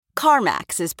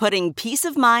CarMax is putting peace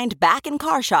of mind back in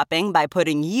car shopping by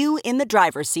putting you in the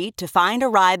driver's seat to find a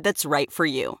ride that's right for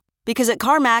you. Because at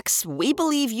CarMax, we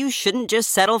believe you shouldn't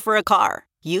just settle for a car.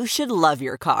 You should love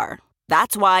your car.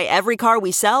 That's why every car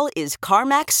we sell is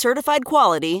CarMax certified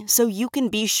quality, so you can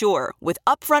be sure with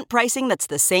upfront pricing that's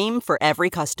the same for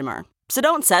every customer. So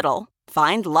don't settle.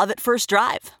 Find love at first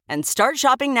drive and start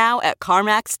shopping now at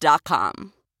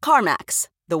CarMax.com. CarMax,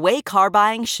 the way car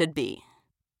buying should be.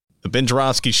 The Ben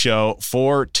Joravsky Show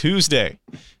for Tuesday,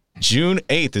 June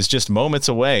 8th is just moments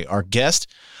away. Our guest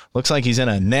looks like he's in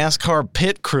a NASCAR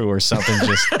pit crew or something.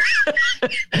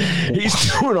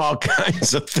 He's doing all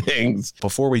kinds of things.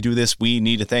 Before we do this, we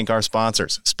need to thank our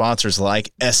sponsors. Sponsors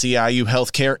like SEIU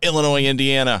Healthcare, Illinois,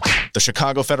 Indiana, the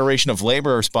Chicago Federation of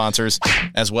Labor are sponsors,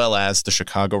 as well as the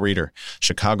Chicago Reader.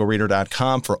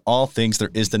 ChicagoReader.com for all things there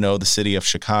is to know the city of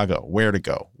Chicago, where to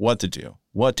go, what to do,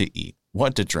 what to eat,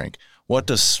 what to drink, what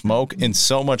to smoke, and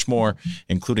so much more,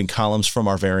 including columns from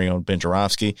our very own Ben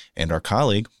Joravsky and our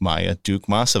colleague, Maya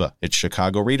Duke-Masova. It's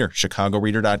Chicago Reader,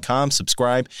 chicagoreader.com.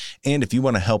 Subscribe. And if you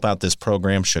want to help out this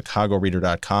program,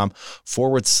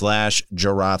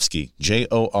 chicagoreader.com/Joravsky,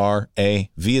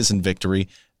 J-O-R-A-V as in victory,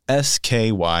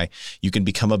 S-K-Y. You can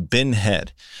become a bin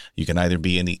head. You can either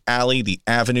be in the alley, the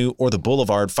avenue, or the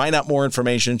boulevard. Find out more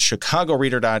information,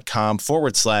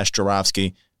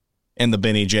 chicagoreader.com/Joravsky. And the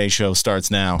Benny J Show starts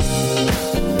now.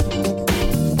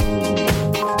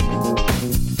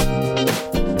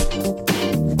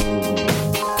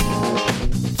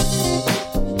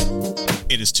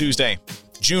 It is Tuesday,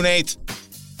 June 8th,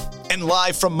 and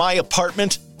live from my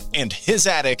apartment and his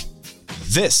attic,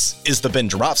 this is the Ben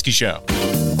Joravsky Show.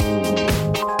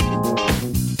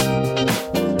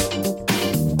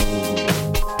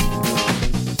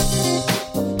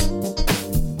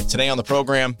 Today on the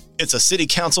program, it's a city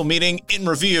council meeting in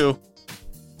review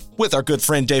with our good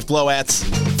friend Dave Glowacz.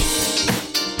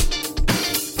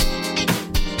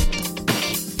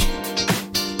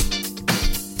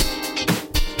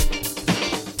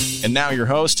 And now your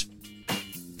host,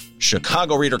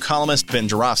 Chicago Reader columnist Ben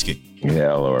Joravsky.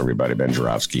 Yeah, hello, everybody. Ben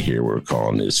Joravsky here. We're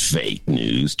calling this Fake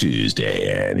News Tuesday,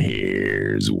 and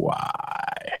here's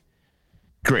why.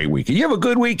 Great weekend. You have a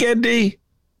good weekend, D?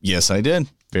 Yes, I did.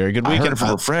 Very good weekend. I heard it from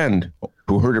a friend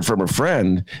who heard it from a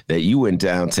friend that you went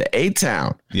down to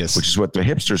A-Town, yes, which is what the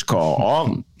hipsters call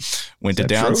Alton. Went to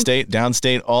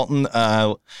downstate Alton.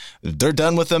 They're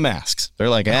done with the masks. They're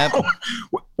like,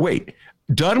 wait,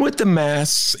 done with the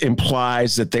masks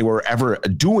implies that they were ever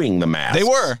doing the masks.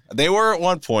 They were at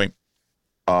one point.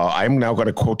 I'm now going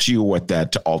to quote to you what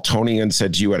that Altonian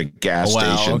said to you at a gas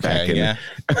station back in.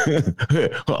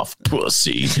 Oh,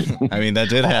 pussy. I mean, that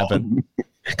did happen.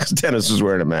 Because Dennis was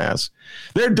wearing a mask.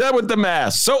 They're done with the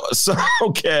mask. So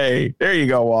okay. There you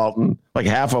go, Alton. Like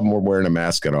half of them were wearing a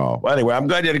mask at all. Well, anyway, I'm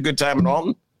glad you had a good time in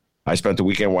Alton. I spent the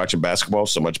weekend watching basketball.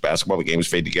 So much basketball, the games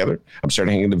fade together. I'm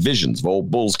starting hanging the visions of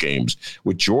old Bulls games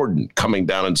with Jordan coming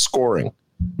down and scoring.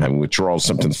 Having withdrawals,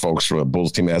 something folks from a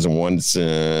Bulls team that hasn't won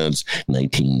since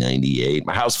 1998.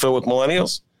 My house filled with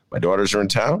millennials. My daughters are in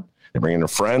town. They bring in their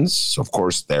friends. So, of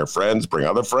course, their friends bring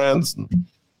other friends.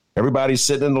 Everybody's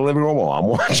sitting in the living room while I'm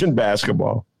watching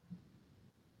basketball.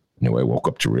 Anyway, I woke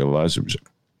up to realize there was a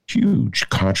huge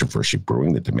controversy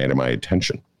brewing that demanded my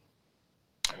attention.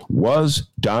 Was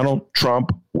Donald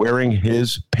Trump wearing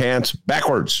his pants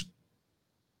backwards?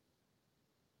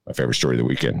 My favorite story of the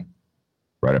weekend.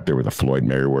 Right up there with the Floyd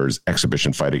Mayweather's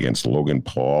exhibition fight against Logan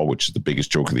Paul, which is the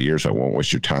biggest joke of the year, so I won't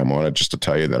waste your time on it, just to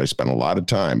tell you that I spent a lot of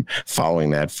time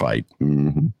following that fight.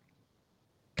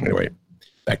 Anyway,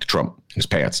 back to Trump and his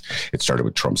pants. It started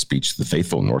with Trump's speech to the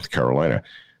faithful in North Carolina,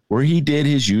 where he did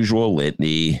his usual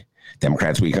litany.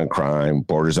 Democrats weak on crime,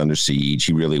 borders under siege.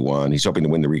 He really won. He's hoping to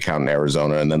win the recount in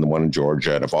Arizona and then the one in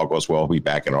Georgia. And if all goes well, he'll be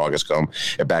back in office come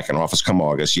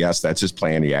August. Yes, that's his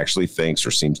plan. He actually thinks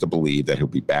or seems to believe that he'll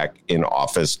be back in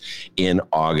office in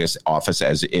August, office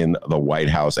as in the White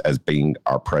House as being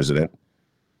our president.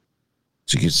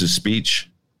 So he gives his speech.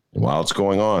 And while it's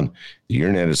going on, the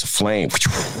internet is aflame.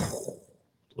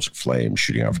 Those are flames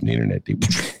shooting out from the internet.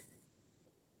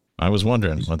 I was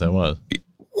wondering what that was.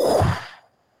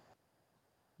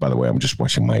 By the way, I'm just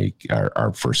watching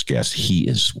our first guest. He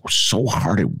is so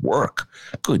hard at work.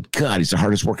 Good God, he's the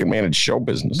hardest working man in show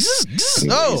business.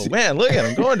 Oh, man, look at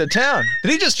him going to town.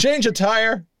 Did he just change a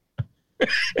tire?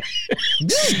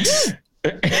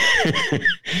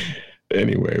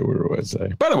 Anyway, where was I?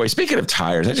 By the way, speaking of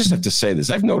tires, I just have to say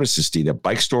this. I've noticed this, Steve, that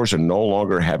bike stores are no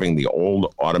longer having the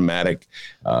old automatic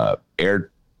air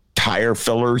tire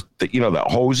filler, that, you know, the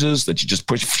hoses that you just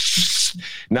push.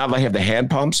 Now they have the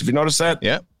hand pumps. Have you noticed that?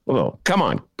 Yeah. Well, come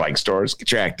on, bike stores,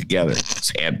 get your act together.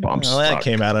 It's hand pumps. Well, that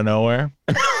came out of nowhere.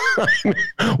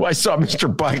 Well, I saw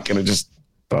Mr. Bike and I just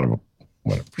thought of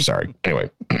whatever. Sorry. Anyway,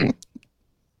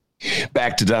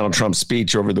 back to Donald Trump's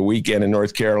speech over the weekend in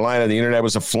North Carolina. The internet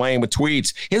was aflame with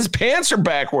tweets. His pants are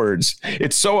backwards.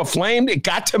 It's so aflamed, it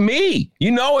got to me.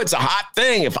 You know, it's a hot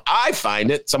thing. If I find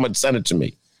it, someone send it to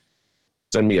me.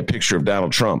 Send me a picture of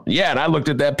Donald Trump. Yeah, and I looked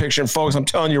at that picture, and folks, I'm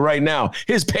telling you right now,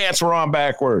 his pants were on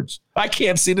backwards. I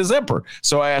can't see the zipper.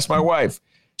 So I asked my wife.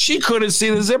 She couldn't see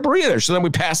the zipper either. So then we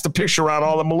passed the picture around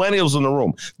all the millennials in the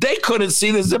room. They couldn't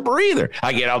see the zipper either.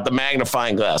 I get out the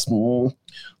magnifying glass.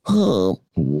 No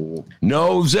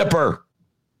zipper.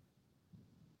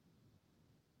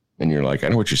 And you're like, I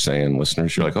know what you're saying,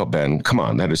 listeners. You're like, oh, Ben, come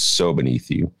on. That is so beneath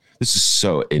you. This is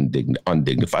so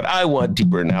undignified. I want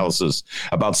deeper analysis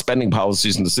about spending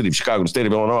policies in the city of Chicago and the state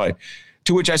of Illinois.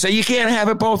 To which I say, you can't have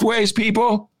it both ways,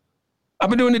 people.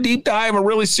 I've been doing a deep dive on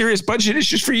really serious budget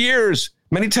issues for years.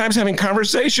 Many times having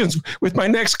conversations with my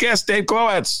next guest, Dave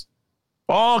Glowacz.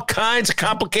 All kinds of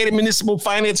complicated municipal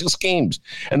financing schemes.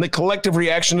 And the collective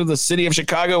reaction of the city of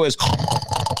Chicago is,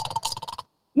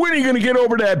 when are you going to get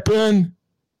over that, Ben?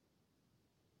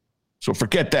 So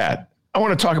forget that. I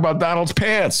want to talk about Donald's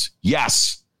pants.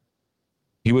 Yes.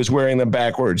 He was wearing them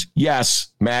backwards. Yes.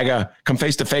 MAGA, come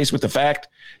face to face with the fact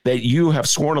that you have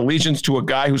sworn allegiance to a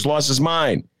guy who's lost his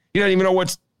mind. You don't even know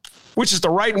which is the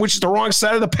right and which is the wrong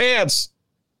side of the pants.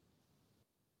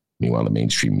 Meanwhile, the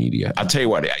mainstream media, I'll tell you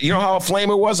what, you know how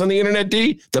aflame it was on the internet,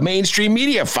 D? The mainstream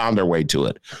media found their way to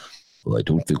it. Well, I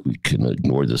don't think we can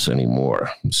ignore this anymore.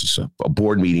 This is a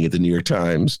board meeting at the New York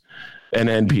Times and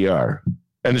NPR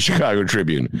and the Chicago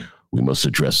Tribune. We must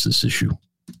address this issue.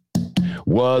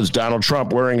 Was Donald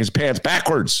Trump wearing his pants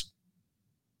backwards?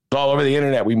 It's all over the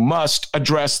internet. We must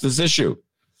address this issue.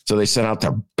 So they sent out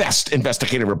their best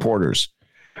investigative reporters.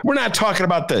 We're not talking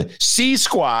about the C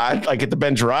Squad like at the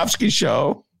Ben Joravsky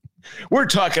show. We're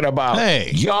talking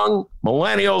about young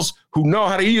millennials who know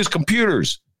how to use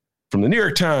computers from the New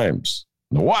York Times,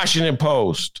 the Washington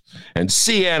Post, and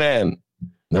CNN.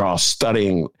 They're all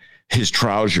studying his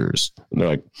trousers. And they're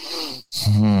like,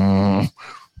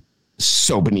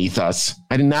 so beneath us.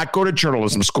 I did not go to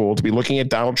journalism school to be looking at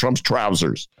Donald Trump's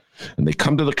trousers. And they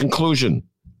come to the conclusion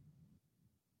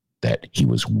that he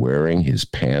was wearing his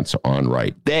pants on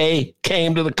right. They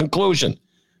came to the conclusion.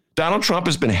 Donald Trump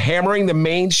has been hammering the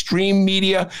mainstream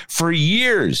media for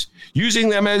years, using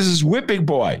them as his whipping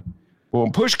boy. But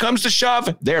when push comes to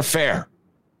shove, they're fair.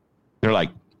 They're like,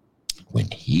 when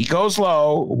he goes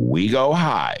low, we go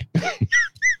high.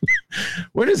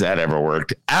 Where does that ever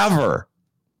work? Ever.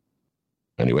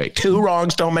 Anyway, two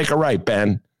wrongs don't make a right,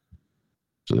 Ben.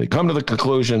 So they come to the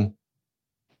conclusion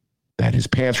that his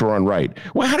pants were on right.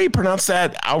 Well, how do you pronounce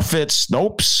that outfit?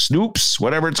 Snoops,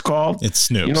 whatever it's called. It's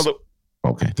Snoops. You know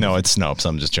okay. No, it's Snopes.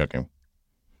 I'm just joking.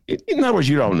 In other words,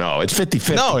 you don't know. It's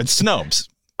 50-50. No, it's Snopes.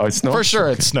 Oh, it's Snopes? For sure,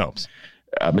 okay. It's Snopes.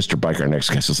 Mr. Biker, our next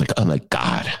guest, is like, oh my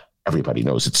God. Everybody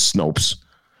knows it's Snopes.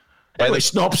 Anyway,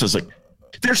 Snopes is like,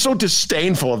 they're so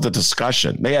disdainful of the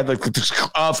discussion. They had like,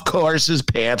 of course, his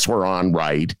pants were on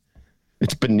right.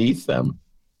 It's beneath them.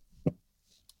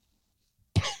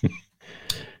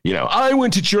 You know, I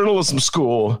went to journalism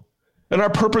school, and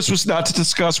our purpose was not to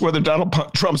discuss whether Donald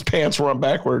Trump's pants were on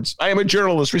backwards. I am a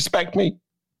journalist. Respect me.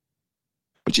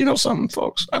 But you know something,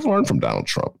 folks? I've learned from Donald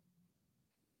Trump.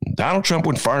 Donald Trump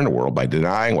went far in the world by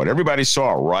denying what everybody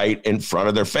saw right in front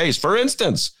of their face. For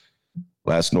instance,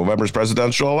 last November's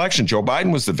presidential election, Joe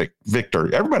Biden was the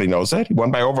victor. Everybody knows that. He won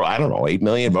by over, 8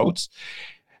 million votes.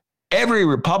 Every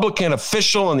Republican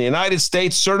official in the United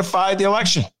States certified the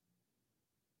election.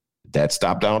 Did that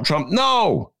stop Donald Trump?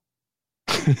 No.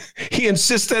 He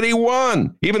insists that he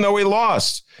won, even though he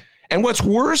lost. And what's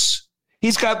worse,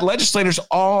 he's got legislators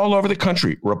all over the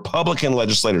country, Republican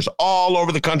legislators all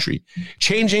over the country,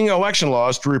 changing election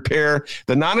laws to repair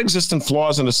the non-existent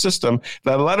flaws in the system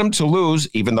that led him to lose,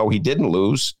 even though he didn't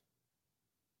lose.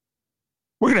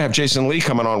 We're going to have Jason Lee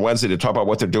coming on Wednesday to talk about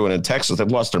what they're doing in Texas. They've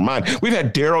lost their mind. We've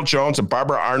had Daryl Jones and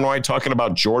Barbara Arnoy talking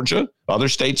about Georgia, other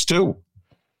states too.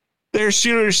 They're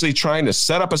seriously trying to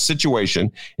set up a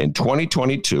situation in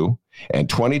 2022 and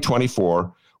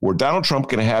 2024 where Donald Trump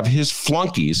can have his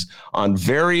flunkies on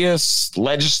various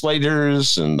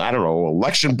legislators and,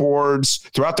 election boards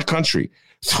throughout the country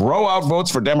throw out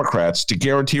votes for Democrats to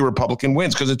guarantee Republican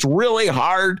wins, because it's really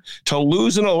hard to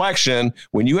lose an election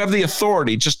when you have the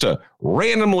authority just to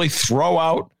randomly throw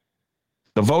out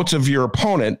the votes of your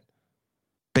opponent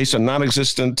based on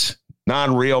non-existent,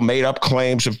 non-real, made-up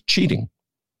claims of cheating.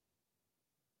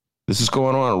 This is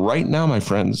going on right now, my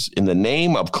friends, in the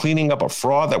name of cleaning up a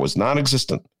fraud that was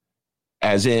non-existent.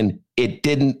 as in it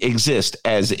didn't exist,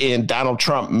 as in Donald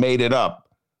Trump made it up.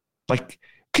 Like,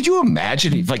 could you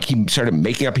imagine if he started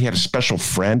making up he had a special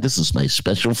friend? This is my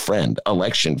special friend,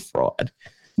 election fraud.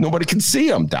 Nobody can see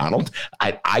him, Donald.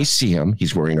 I see him.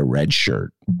 He's wearing a red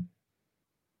shirt.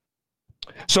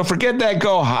 So forget that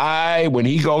go high when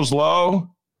he goes low.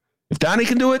 If Donnie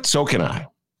can do it, so can I.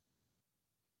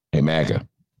 Hey, MAGA,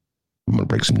 I'm going to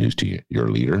break some news to you. Your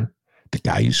leader, the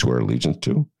guy you swear allegiance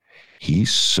to,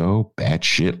 he's so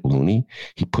batshit loony,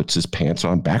 he puts his pants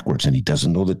on backwards and he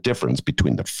doesn't know the difference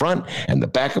between the front and the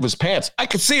back of his pants. I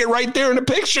can see it right there in the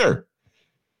picture.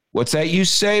 What's that you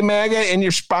say, MAGA, in your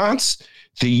response?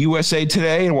 The USA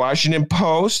Today and Washington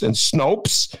Post and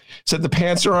Snopes said the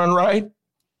pants are on right.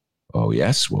 Oh,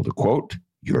 yes. Well, to quote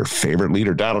your favorite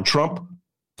leader, Donald Trump,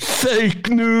 fake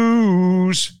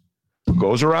news. What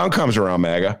goes around comes around,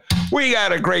 MAGA. We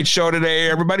got a great show today,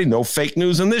 everybody. No fake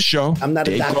news in this show. I'm not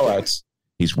Dave Glowacz.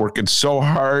 He's working so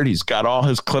hard. He's got all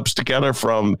his clips together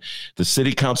from the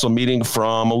city council meeting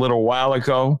from a little while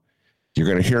ago. You're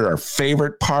going to hear our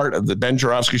favorite part of the Ben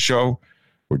Joravsky show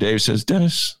where Dave says,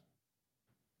 Dennis,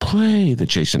 play the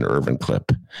Jason Irvin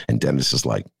clip. And Dennis is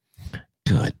like,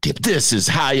 good, this is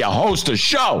how you host a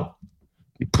show.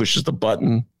 He pushes the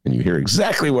button and you hear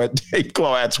exactly what Dave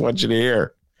Glowacz wants you to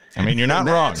hear. I mean, you're not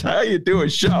wrong. That's how you do a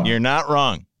show. You're not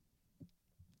wrong.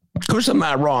 Of course I'm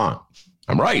not wrong.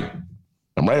 I'm right.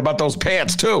 I'm right about those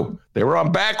pants, too. They were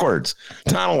on backwards.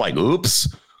 Donald like, oops.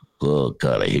 Oh,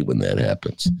 God, I hate when that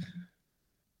happens.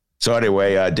 So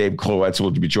anyway, Dave Glowacz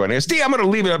will be joining us. Dave, I'm going to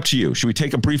leave it up to you. Should we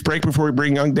take a brief break before we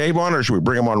bring young Dave on, or should we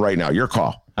bring him on right now? Your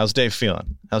call. How's Dave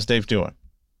feeling? How's Dave doing?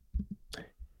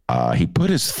 He put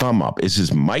his thumb up. Is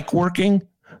his mic working?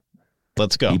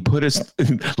 Let's go. He put his,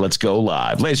 let's go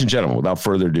live. Ladies and gentlemen, without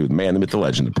further ado, the man, the myth, the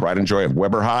legend, the pride and joy of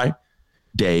Weber High,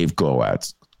 Dave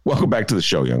Glowacz. Welcome back to the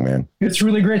show, young man. It's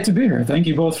really great to be here. Thank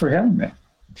you both for having me.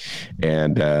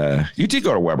 And you did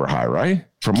go to Weber High, right?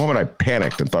 For a moment, I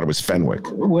panicked and thought it was Fenwick.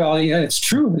 Well, yeah, it's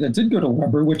true. I did go to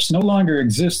Weber, which no longer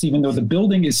exists, even though the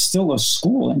building is still a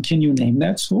school. And can you name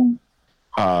that school?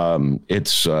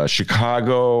 It's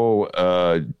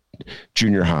Chicago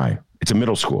Junior High. It's a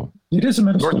middle school. It is a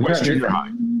middle school. Northwest Junior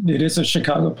High. It is a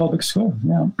Chicago public school.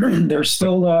 Yeah, there's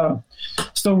still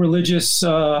religious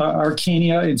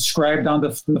arcana inscribed on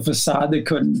the facade. They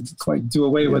couldn't quite do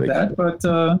away with that, but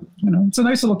it's a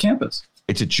nice little campus.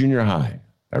 It's a junior high.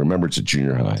 I remember it's a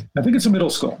junior high. I think it's a middle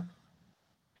school.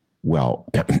 Well,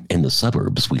 in the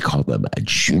suburbs, we call them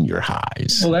junior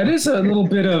highs. Well, that is a little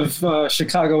bit of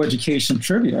Chicago education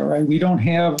trivia, right? We don't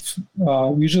have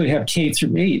we usually have K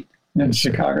through 8 in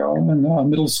Chicago, and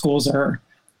middle schools are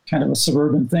kind of a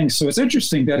suburban thing. So it's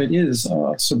interesting that it is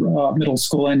middle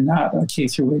school and not a K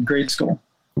through 8 grade school.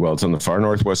 Well, it's on the far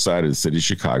northwest side of the city of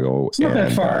Chicago. It's not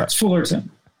that far. It's Fullerton.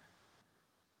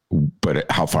 But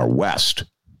how far west?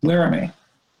 Laramie.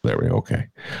 Okay.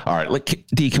 All right.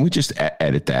 D, can we just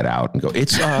edit that out and go,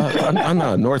 it's on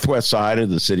the northwest side of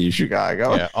the city of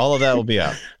Chicago. Yeah, all of that will be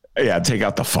out. Yeah, take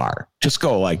out the far. Just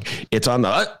go like it's on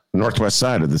the northwest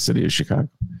side of the city of Chicago.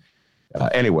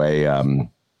 Anyway,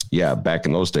 back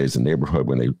in those days, the neighborhood,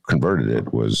 when they converted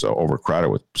it, was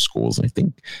overcrowded with schools. And I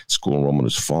think school enrollment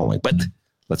is falling. But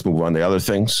let's move on to other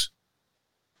things.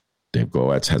 Dave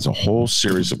Glowacz has a whole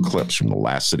series of clips from the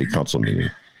last city council meeting.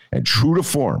 And true to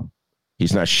form,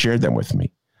 he's not shared them with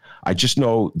me. I just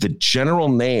know the general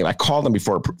name. I called him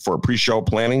before for a pre-show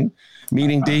planning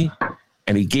meeting, D,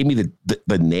 and he gave me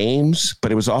the names,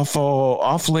 but it was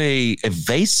awfully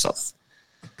evasive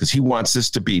because he wants this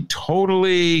to be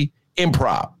totally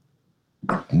improv.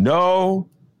 No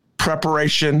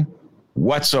preparation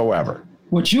whatsoever.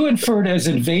 What you inferred as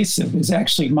invasive is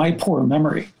actually my poor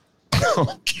memory.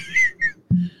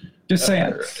 Just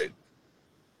saying.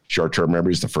 Short-term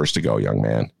memory is the first to go, young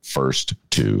man. First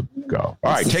to go. All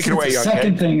right, take it away, young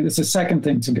man. It's the second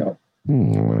thing to go.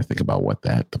 When I think about what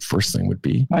the first thing would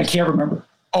be. I can't remember.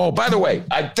 Oh, by the way,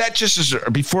 that just is,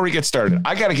 before we get started,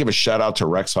 I got to give a shout out to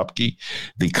Rex Hupke,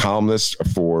 the columnist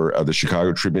for the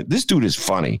Chicago Tribune. This dude is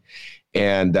funny.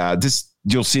 And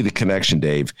you'll see the connection,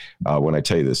 Dave, when I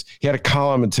tell you this. He had a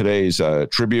column in today's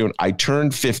Tribune. I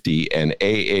turned 50 and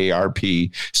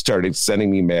AARP started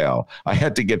sending me mail. I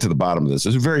had to get to the bottom of this.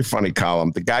 It's a very funny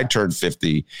column. The guy turned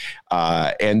 50,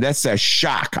 and that's a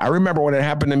shock. I remember when it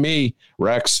happened to me,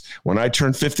 Rex, when I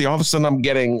turned 50, all of a sudden I'm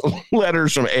getting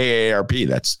letters from AARP.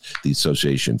 That's the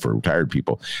Association for Retired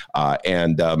People. So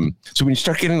when you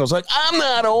start getting those, like, I'm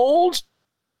not old.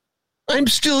 I'm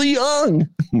still young.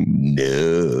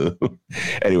 No.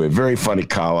 Anyway, very funny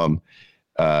column.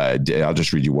 I'll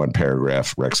just read you one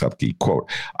paragraph. Rex Hupke, quote,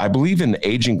 I believe in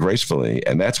aging gracefully,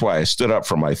 and that's why I stood up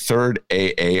for my third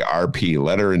AARP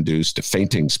letter-induced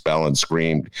fainting spell and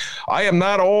screamed, I am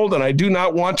not old, and I do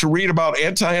not want to read about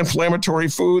anti-inflammatory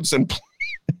foods and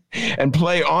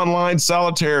play online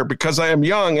solitaire because I am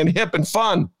young and hip and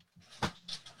fun.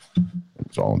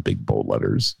 It's all in big, bold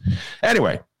letters.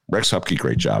 Anyway, Rex Hupke,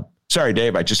 great job. Sorry,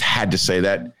 Dave, I just had to say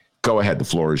that. Go ahead. The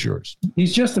floor is yours.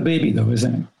 He's just a baby, though,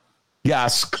 isn't he?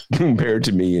 Yes, compared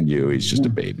to me and you, he's just a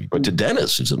baby. But to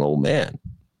Dennis, he's an old man.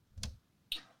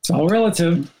 It's all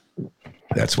relative.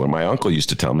 That's what my uncle used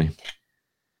to tell me.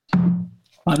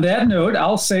 On that note,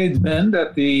 I'll say, Ben,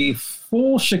 that the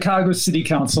full Chicago City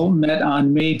Council met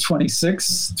on May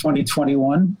 26,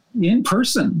 2021, in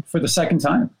person for the second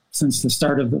time since the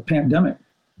start of the pandemic.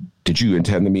 Did you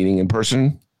attend the meeting in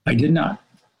person? I did not.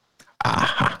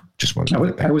 Just wanted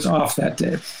to I was off that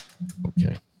day.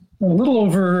 Okay. A little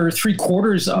over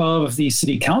 3/4 of the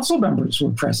city council members were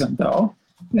present, though,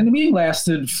 and the meeting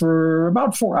lasted for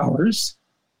about 4 hours,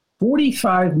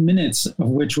 45 minutes of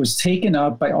which was taken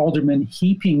up by aldermen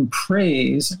heaping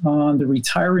praise on the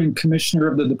retiring commissioner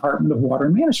of the Department of Water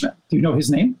Management. Do you know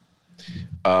his name?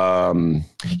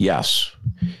 Yes.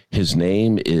 His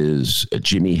name is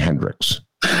Jimi Hendrix.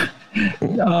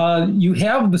 You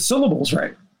have the syllables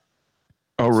right.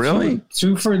 Oh, really?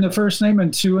 Two for in the first name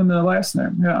and 2 in the last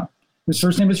name. Yeah. His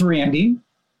first name is Randy,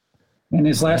 and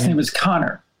his last name is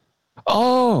Connor.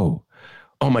 Oh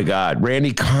my God.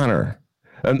 Randy Connor.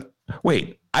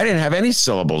 Wait, I didn't have any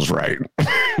syllables right.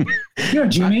 Yeah,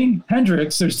 Jimi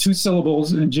Hendrix. There's 2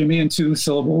 syllables in Jimmy and 2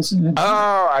 syllables.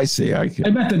 Oh, I see. I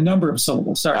meant the number of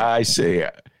syllables. Sorry. I see.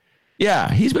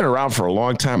 Yeah, he's been around for a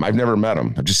long time. I've never met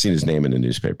him. I've just seen his name in the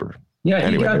newspaper. Yeah,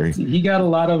 anyway, he got a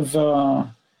lot of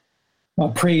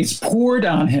praise poured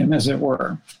on him, as it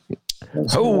were.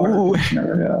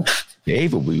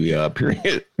 Dave will be appearing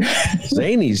at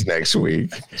Zany's next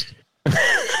week.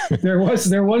 There was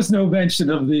no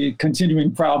mention of the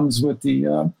continuing problems with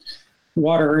the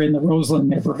water in the Roseland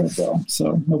neighborhood, though.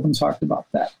 So no one talked about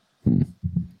that.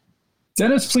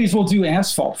 Dennis, please, we'll do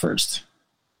asphalt first.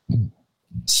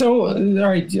 So, all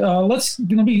right, let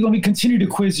me continue to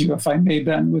quiz you, if I may,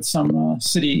 Ben, with some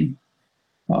city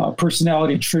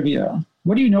personality trivia.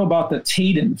 What do you know about the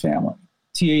Taden family?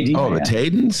 T-A-D. Oh, the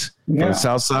Tadens? Yeah. On the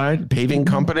South Side Paving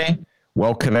Company?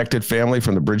 Well-connected family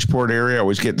from the Bridgeport area,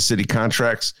 always getting city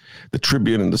contracts. The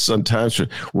Tribune and the Sun-Times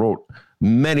wrote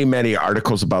many, many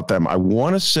articles about them. I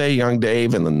want to say, young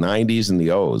Dave, in the 90s and the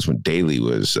O's, when Daley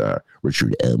was,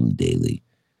 Richard M. Daley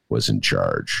was in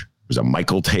charge. It was a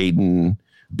Michael Taden,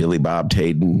 Billy Bob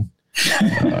Taden.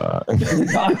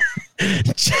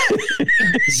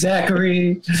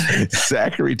 Zachary,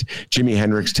 Jimi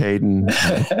Hendrix Taden.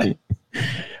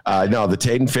 No, the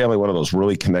Taden family, one of those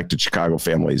really connected Chicago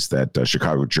families that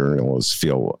Chicago journalists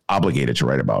feel obligated to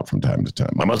write about from time to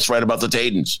time. I must write about the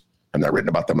Tadens. I've not written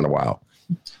about them in a while.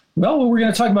 Well, what we're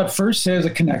going to talk about first has a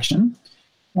connection.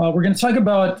 We're going to talk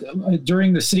about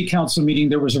during the city council meeting,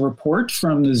 there was a report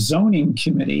from the zoning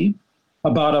committee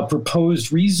about a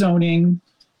proposed rezoning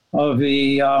of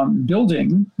a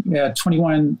building at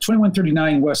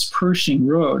 2139 West Pershing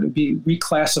Road. It'd be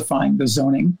reclassifying the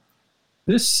zoning.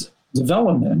 This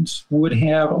development would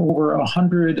have over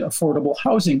 100 affordable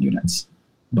housing units,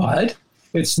 but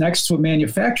it's next to a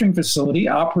manufacturing facility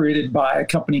operated by a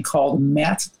company called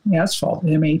MAT Asphalt,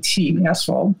 M-A-T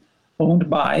Asphalt, owned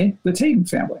by the Taden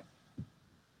family.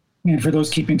 And for those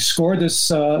keeping score,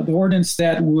 the ordinance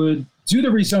that would do the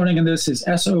rezoning in this is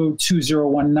SO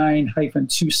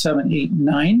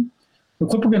 2019-2789. The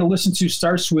clip we're going to listen to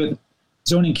starts with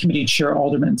Zoning Committee Chair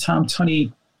Alderman Tom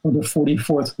Tunney of the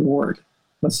 44th Ward.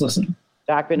 Let's listen.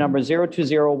 Document number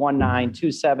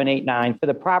 020192789 for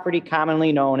the property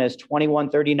commonly known as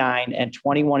 2139 and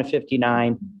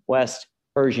 2159 West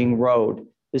Pershing Road.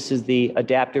 This is the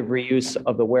adaptive reuse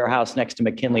of the warehouse next to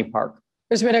McKinley Park.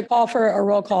 There's been a call for a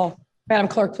roll call. Madam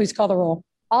Clerk, please call the roll.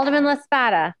 Alderman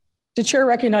Laspada. The chair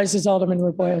recognizes Alderman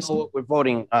Raboyes. What we're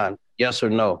voting on, yes or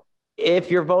no?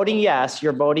 If you're voting yes,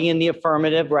 you're voting in the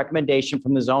affirmative recommendation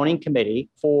from the zoning committee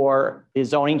for the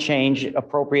zoning change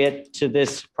appropriate to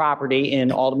this property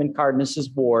in Alderman Cardenas's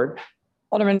ward.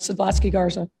 Alderman Sadlowski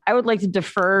Garza. I would like to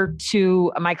defer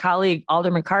to my colleague,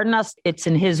 Alderman Cardenas. It's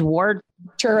in his ward.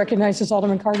 Chair recognizes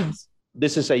Alderman Cardenas.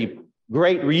 This is a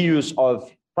great reuse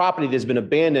of property that's been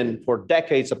abandoned for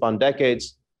decades upon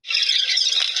decades.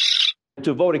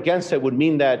 To vote against it would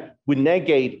mean that we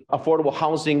negate affordable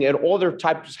housing and other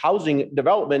types of housing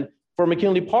development for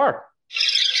McKinley Park.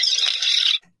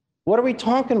 What are we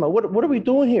talking about? What are we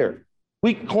doing here?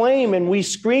 We claim and we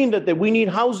scream that we need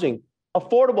housing,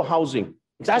 affordable housing.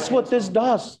 That's what this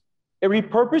does. It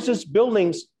repurposes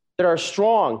buildings that are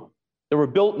strong, that were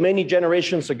built many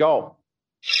generations ago.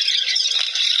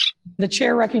 The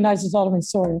chair recognizes Alderman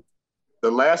Sawyer.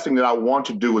 The last thing that I want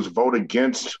to do is vote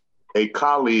against a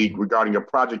colleague regarding a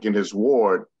project in his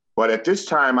ward. But at this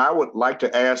time, I would like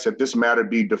to ask that this matter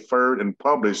be deferred and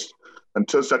published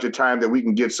until such a time that we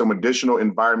can get some additional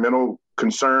environmental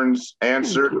concerns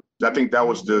answered. I think that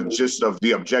was the gist of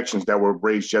the objections that were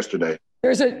raised yesterday.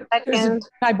 There's a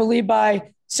I believe,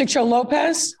 by Sixto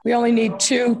Lopez. We only need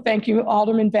 2. Thank you,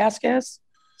 Alderman Vasquez.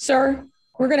 Sir,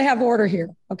 we're going to have order here,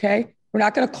 okay? We're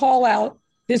not going to call out.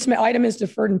 This item is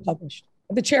deferred and published.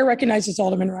 The chair recognizes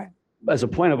Alderman Ryan. As a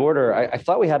point of order, I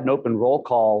thought we had an open roll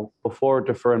call before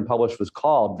defer and publish was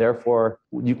called. Therefore,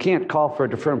 you can't call for a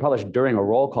defer and publish during a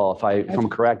roll call, if I'm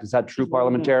correct. Is that true,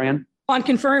 parliamentarian? On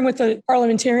conferring with the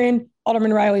parliamentarian,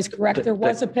 Alderman Riley is correct. There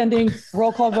was a pending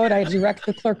roll call vote. I direct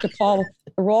the clerk to call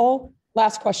the roll.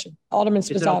 Last question, Alderman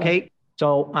Spizzato. Is it okay?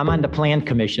 So I'm on the Plan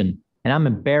Commission, and I'm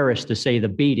embarrassed to say the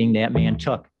beating that man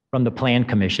took from the Plan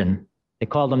Commission. They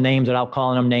called him names without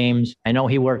calling him names. I know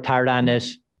he worked hard on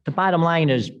this. The bottom line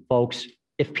is, folks,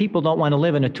 if people don't want to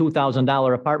live in a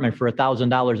 $2,000 apartment for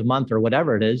 $1,000 a month or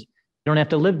whatever it is, they don't have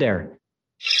to live there.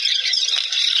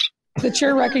 The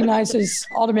chair recognizes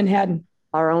Alderman Haddon.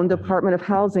 Our own Department of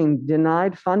Housing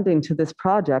denied funding to this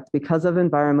project because of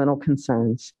environmental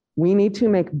concerns. We need to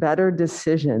make better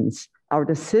decisions. Our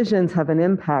decisions have an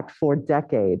impact for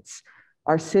decades.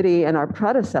 Our city and our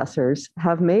predecessors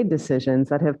have made decisions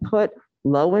that have put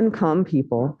low-income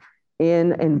people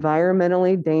in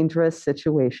environmentally dangerous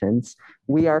situations.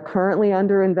 We are currently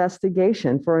under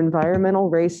investigation for environmental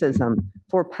racism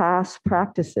for past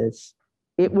practices.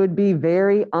 It would be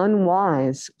very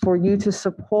unwise for you to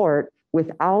support,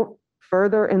 without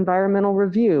further environmental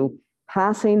review,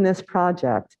 passing this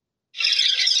project.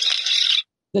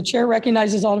 The chair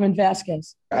recognizes Alderman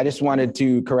Vasquez. I just wanted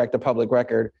to correct the public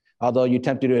record. Although you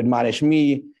attempted to admonish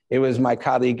me, it was my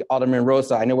colleague, Alderman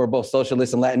Rosa. I know we're both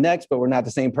socialists and Latinx, but we're not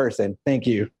the same person. Thank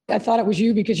you. I thought it was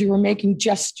you because you were making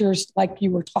gestures like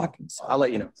you were talking. So I'll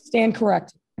let you know. Stand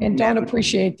corrected. And don't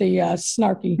appreciate the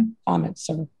snarky comments,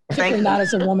 sir. Particularly not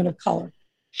as a woman of color.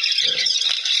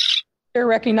 Chair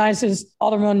recognizes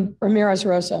Alderman Ramirez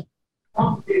Rosa.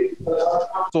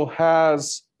 Also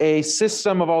has a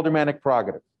system of aldermanic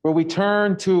prerogative where we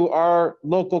turn to our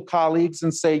local colleagues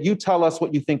and say, you tell us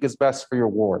what you think is best for your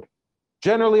ward.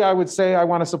 Generally, I would say I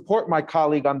want to support my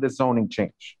colleague on this zoning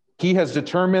change. He has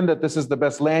determined that this is the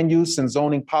best land use and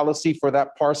zoning policy for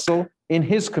that parcel in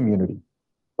his community.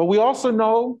 But we also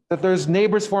know that there's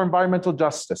Neighbors for Environmental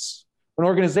Justice, an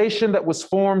organization that was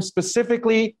formed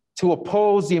specifically to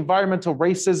oppose the environmental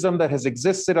racism that has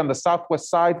existed on the Southwest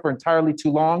side for entirely too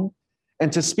long,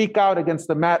 and to speak out against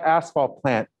the Matt asphalt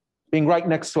plant being right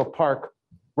next to a park,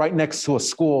 right next to a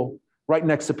school, right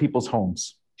next to people's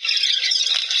homes.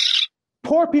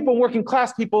 Poor people, working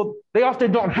class people, they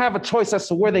often don't have a choice as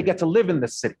to where they get to live in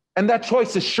this city. And that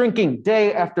choice is shrinking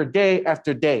day after day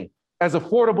after day as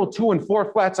affordable 2 and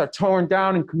 4 flats are torn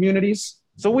down in communities.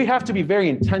 So we have to be very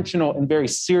intentional and very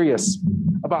serious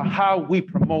about how we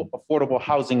promote affordable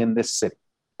housing in this city.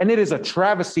 And it is a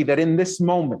travesty that in this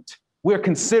moment, we're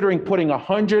considering putting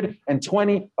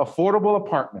 120 affordable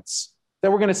apartments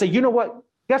that we're going to say, you know what?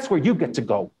 Guess where you get to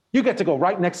go? You get to go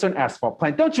right next to an asphalt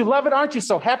plant. Don't you love it? Aren't you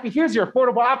so happy? Here's your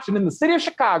affordable option in the city of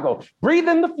Chicago. Breathe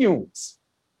in the fumes.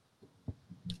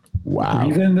 Wow.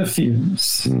 Breathe in the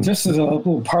fumes. Just as a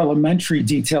little parliamentary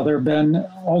detail, there have been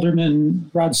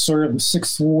Alderman Rod Sawyer of the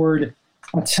 6th Ward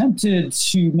attempted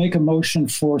to make a motion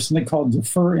for something called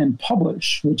defer and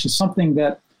publish, which is something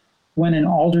that when an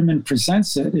alderman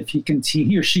presents it, if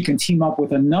he or she can team up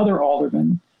with another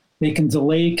alderman, they can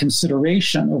delay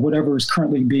consideration of whatever is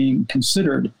currently being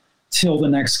considered till the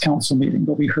next council meeting.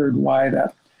 But we heard why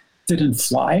that didn't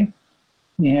fly.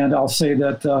 And I'll say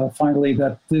that finally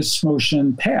that this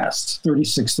motion passed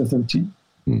 36-13.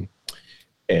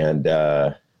 And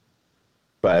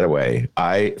by the way,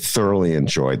 I thoroughly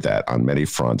enjoyed that on many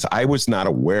fronts. I was not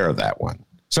aware of that one.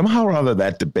 Somehow or other,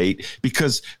 that debate,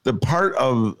 because the part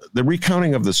of the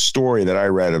recounting of the story that I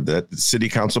read of the city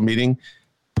council meeting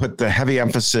put the heavy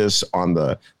emphasis on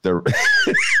the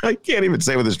I can't even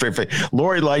say with a straight face,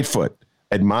 Lori Lightfoot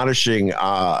admonishing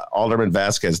Alderman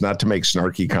Vasquez not to make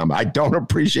snarky comments. I don't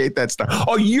appreciate that stuff.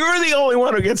 Oh, you're the only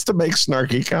one who gets to make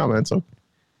snarky comments. Okay.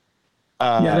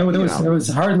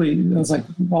 It was like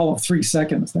all of 3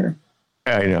 seconds there.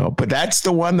 I know, but that's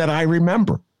the one that I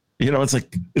remember. You know, it's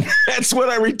like, that's what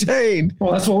I retained.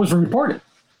 Well, that's what was reported.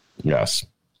 Yes.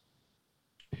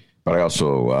 But I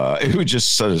also, it was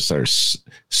just sort of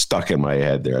stuck in my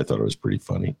head there. I thought it was pretty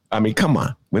funny. I mean, come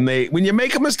on. When you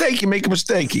make a mistake, you make a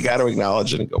mistake. You got to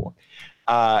acknowledge it and go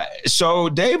on. So,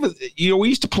 Dave, we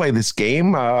used to play this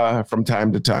game from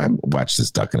time to time. Watch this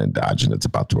ducking and dodging. It's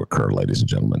about to occur, ladies and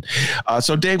gentlemen.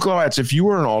 So, Dave Glowacz, if you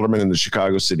were an alderman in the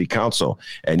Chicago City Council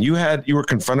and you were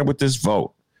confronted with this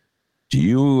vote, do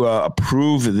you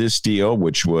approve of this deal,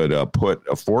 which would put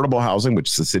affordable housing,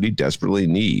 which the city desperately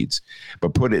needs,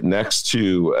 but put it next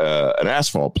to an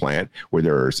asphalt plant where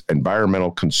there's environmental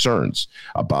concerns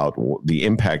about the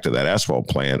impact of that asphalt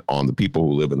plant on the people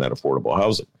who live in that affordable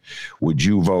housing? Would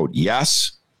you vote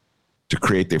yes to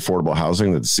create the affordable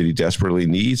housing that the city desperately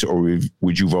needs, or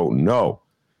would you vote no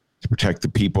to protect the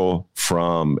people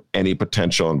from any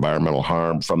potential environmental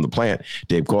harm from the plant?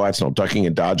 Dave Glowacz, no ducking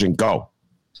and dodging, go.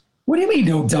 What do you mean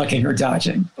no ducking or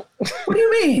dodging? What do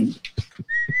you mean?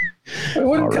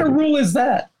 What kind of rule is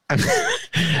that?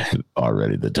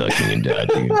 Already the ducking and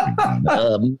dodging.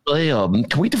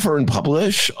 Can we defer and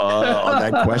publish on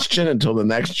that question until the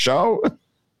next show?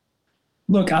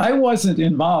 Look, I wasn't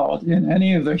involved in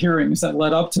any of the hearings that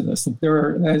led up to this.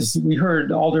 There, as we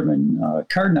heard Alderman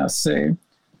Cardenas say,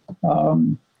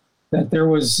 that there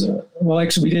was, well,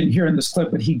 actually, we didn't hear in this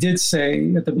clip, but he did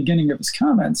say at the beginning of his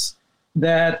comments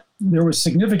that there was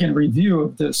significant review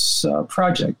of this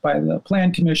project by the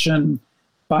Plan Commission,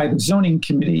 by the Zoning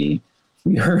Committee.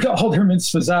 We heard Alderman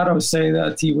Sfazzato say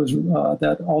that he was,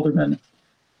 that Alderman,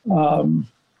 I'm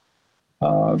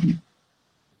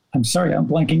sorry, I'm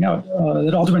blanking out,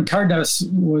 that Alderman Cardenas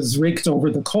was raked over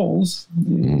the coals.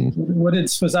 What did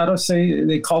Sfazzato say?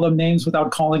 They call them names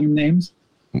without calling him names.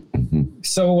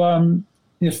 So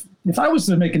if I was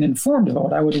to make an informed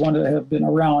vote, I would want to have been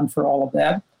around for all of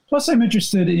that. Plus, I'm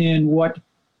interested in what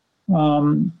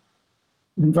the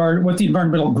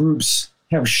environmental groups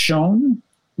have shown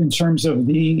in terms of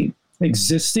the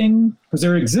existing, because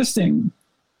they're existing.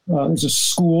 There's a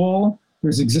school,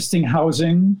 there's existing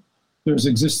housing, there's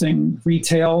existing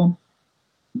retail.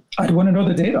 I'd want to know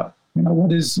the data.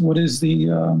 What is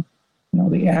the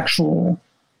the actual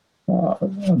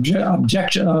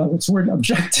objective? What's the word?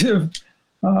 Objective.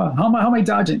 How am I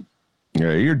dodging?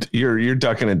 Yeah, you're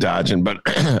ducking and dodging, but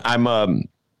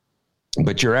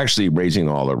but you're actually raising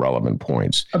all the relevant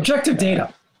points. Objective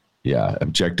data. Yeah,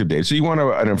 objective data. So you want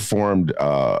an informed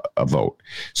a vote.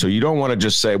 So you don't want to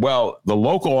just say, well, the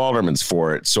local alderman's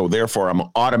for it, so therefore I'm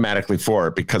automatically for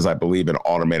it because I believe in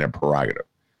alderman prerogative.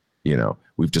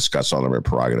 We've discussed alderman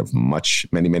prerogative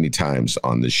many times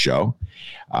on this show,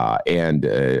 and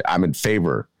I'm in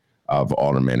favor of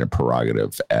alderman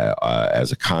prerogative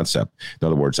as a concept. In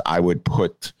other words, I would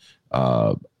put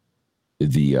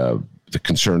the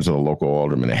concerns of the local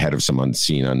alderman ahead of some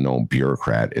unseen, unknown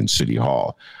bureaucrat in City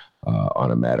Hall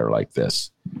on a matter like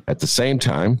this. At the same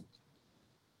time,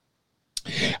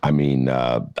 I mean,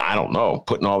 I don't know,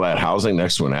 putting all that housing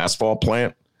next to an asphalt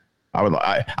plant.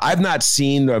 I've not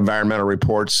seen the environmental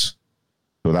reports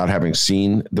without having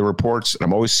seen the reports. And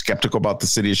I'm always skeptical about the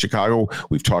city of Chicago.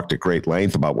 We've talked at great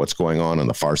length about what's going on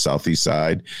the far southeast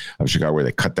side of Chicago, where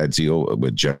they cut that deal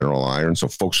with General Iron. So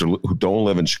folks who don't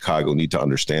live in Chicago need to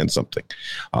understand something.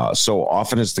 So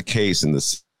often is the case in the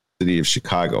city of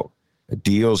Chicago.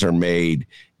 Deals are made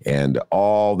and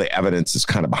all the evidence is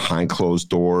kind of behind closed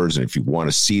doors. And if you want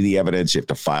to see the evidence, you have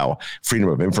to file Freedom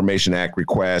of Information Act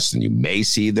requests, and you may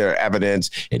see their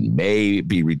evidence. It may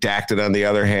be redacted on the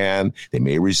other hand. They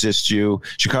may resist you.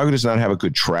 Chicago does not have a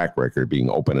good track record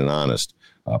being open and honest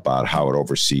about how it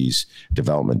oversees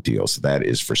development deals. That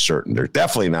is for certain. They're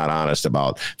definitely not honest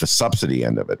about the subsidy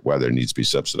end of it, whether it needs to be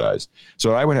subsidized.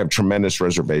 So I would have tremendous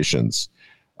reservations,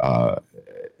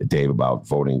 Dave, about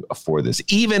voting for this,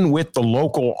 even with the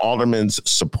local alderman's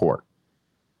support.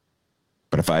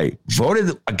 But if I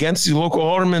voted against the local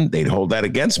alderman, they'd hold that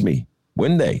against me,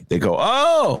 wouldn't they? They go,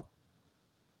 oh,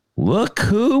 look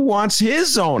who wants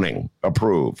his zoning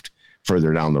approved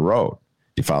further down the road.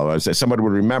 You follow what I say? Somebody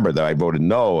would remember that I voted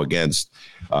no against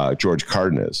George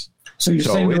Cardenas. So you're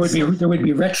saying there would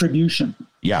be retribution?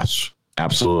 Yes,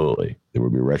 absolutely. There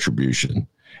would be retribution.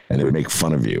 And they would make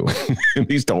fun of you. They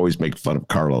used to always make fun of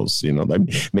Carlos. They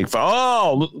make fun.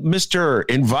 Oh, Mr.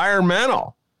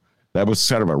 Environmental. That was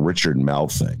kind of a Richard Mell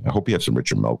thing. I hope you have some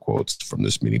Richard Mell quotes from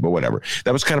this meeting, but whatever.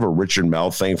 That was kind of a Richard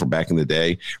Mell thing from back in the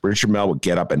day. Richard Mell would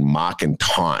get up and mock and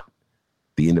taunt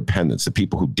the independents, the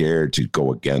people who dared to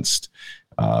go against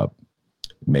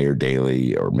Mayor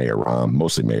Daley or Mayor Rahm,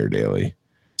 mostly Mayor Daley.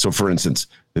 So, for instance,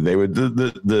 they would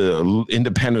the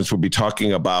independents would be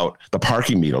talking about the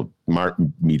parking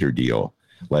meter deal,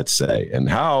 let's say, and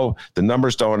how the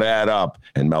numbers don't add up.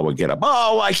 And Mel would get up.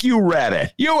 Oh, like you read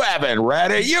it. You haven't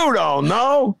read it. You don't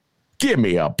know. Give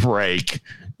me a break.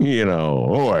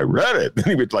 I read it. Then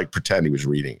he would like pretend he was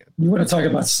reading it. You want to talk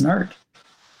about snark?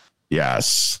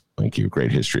 Yes. Thank you.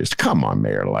 Great historyist. Come on,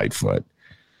 Mayor Lightfoot.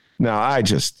 No, I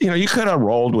just, you could have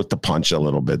rolled with the punch a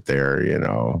little bit there,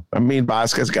 I mean,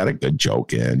 Bosca's got a good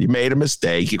joke in. You made a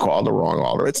mistake. You called the wrong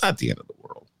alder. It's not the end of the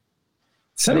world.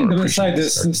 Setting aside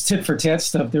this tit for tat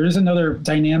stuff, there is another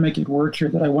dynamic at work here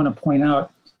that I want to point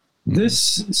out.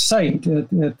 This site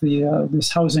at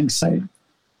this housing site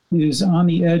is on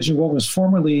the edge of what was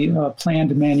formerly a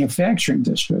planned manufacturing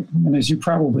district. And as you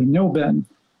probably know, Ben,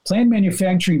 planned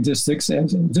manufacturing districts,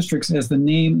 as the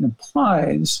name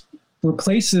implies, were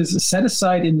places set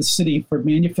aside in the city for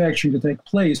manufacturing to take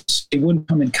place. They wouldn't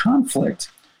come in conflict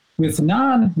with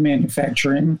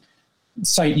non-manufacturing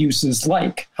site uses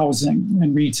like housing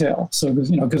and retail. So,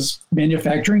 because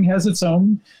manufacturing has its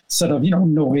own set of,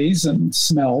 noise and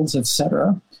smells, et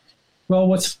cetera. Well,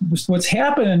 what's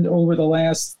happened over the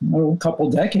last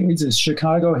couple decades is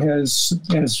Chicago as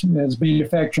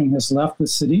manufacturing has left the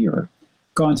city or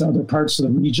gone to other parts of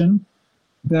the region,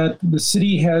 that the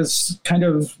city has kind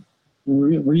of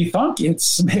rethunk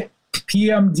its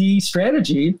PMD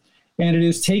strategy, and it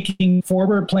is taking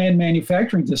forward planned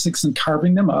manufacturing districts and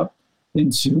carving them up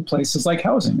into places like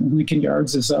housing. And Lincoln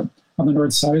Yards is on the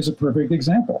north side is a perfect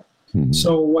example. Mm-hmm.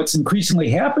 So what's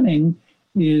increasingly happening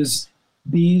is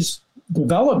these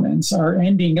developments are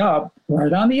ending up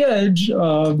right on the edge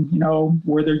of,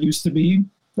 where there used to be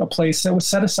a place that was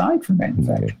set aside for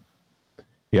manufacturing.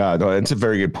 Yeah, no, that's a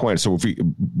very good point. So if we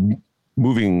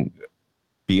moving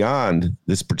beyond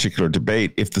this particular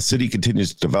debate, if the city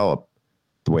continues to develop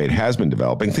the way it has been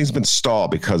developing, things have been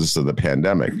stalled because of the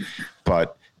pandemic.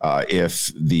 But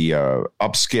if the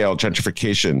upscale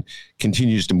gentrification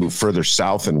continues to move further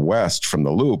south and west from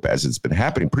the loop, as it's been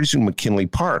happening, pretty soon McKinley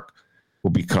Park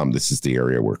will become, this is the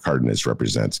area where Cardenas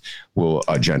represents, will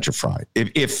gentrify.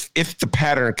 If the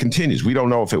pattern continues, we don't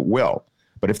know if it will,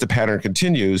 but if the pattern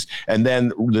continues, and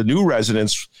then the new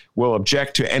residents will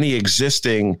object to any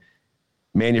existing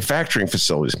manufacturing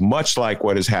facilities, much like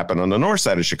what has happened on the north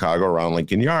side of Chicago around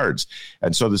Lincoln Yards.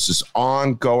 And so this is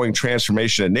ongoing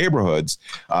transformation in neighborhoods.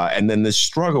 And then this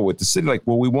struggle with the city, like,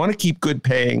 well, we want to keep good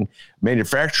paying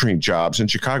manufacturing jobs in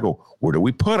Chicago. Where do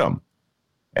we put them?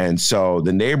 And so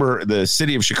the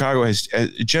city of Chicago has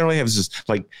generally has this,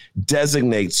 like,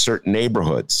 designate certain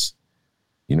neighborhoods,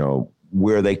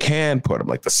 where they can put them,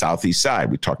 like the southeast side.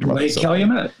 We talked about Lake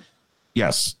Calumet.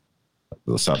 Yes.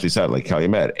 The southeast side, Lake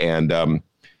Calumet. And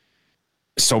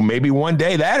so maybe one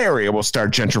day that area will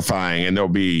start gentrifying and there'll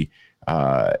be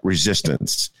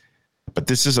resistance. But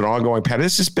this is an ongoing pattern.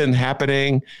 This has been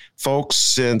happening, folks,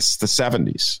 since the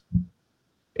 70s.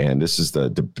 And this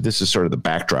is sort of the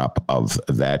backdrop of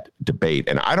that debate.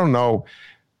 And I don't know,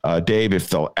 Dave, if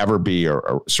there'll ever be a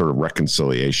sort of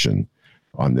reconciliation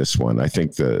on this one. I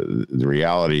think the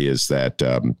reality is that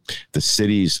the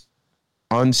city's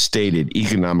unstated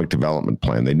economic development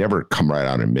plan, they never come right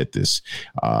out and admit this,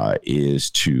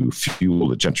 is to fuel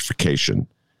the gentrification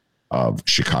of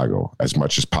Chicago as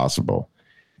much as possible.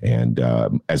 And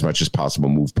as much as possible,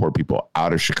 move poor people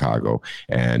out of Chicago.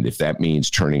 And if that means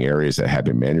turning areas that have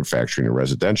been manufacturing to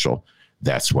residential,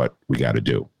 that's what we got to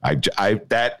do.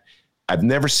 I've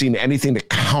never seen anything to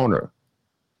counter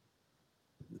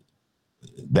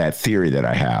that theory that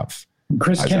I have.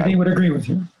 Chris Kennedy would agree with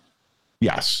you.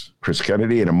 Yes, Chris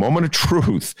Kennedy. In a moment of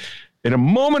truth,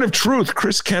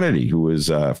 Chris Kennedy, who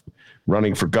was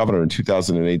running for governor in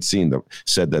 2018,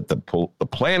 said that the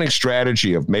planning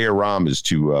strategy of Mayor Rahm is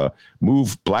to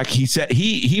move black. He said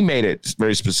he made it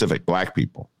very specific, black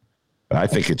people. But I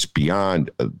think it's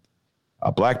beyond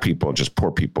black people, just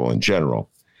poor people in general,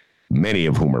 many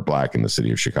of whom are black in the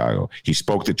city of Chicago. He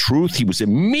spoke the truth. He was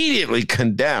immediately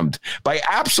condemned by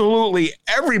absolutely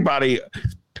everybody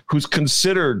who's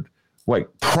considered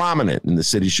prominent in the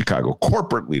city of Chicago,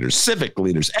 corporate leaders, civic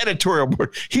leaders, editorial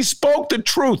board. He spoke the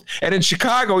truth. And in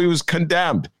Chicago, he was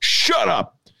condemned. Shut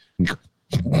up. He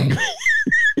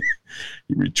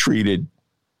retreated.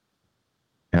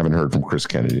 Haven't heard from Chris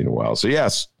Kennedy in a while. So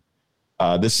yes,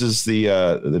 this is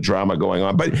the drama going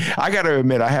on. But I got to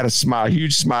admit, I had a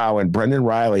huge smile when Brendan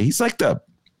Riley, he's like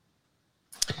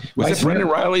was it Brendan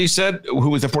Riley, you said, who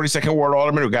was the 42nd Ward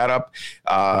Alderman who got up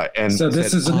and so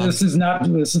this is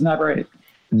not right.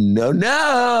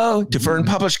 No. Defer and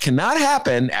publish cannot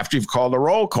happen after you've called a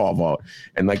roll call vote.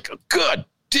 And good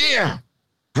damn,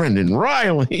 Brendan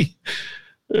Riley.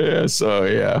 Yeah, so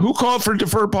yeah. Who called for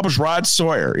defer and publish? Rod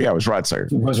Sawyer. Yeah, it was Rod Sawyer.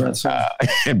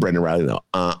 And Brendan Riley,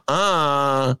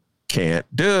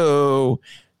 can't do.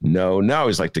 No.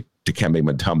 He's like Dikembe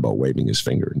Mutombo waving his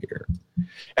finger in the air.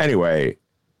 Anyway,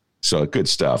 So good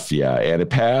stuff. Yeah. And it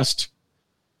passed.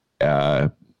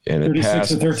 And it 36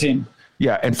 passed. to 13.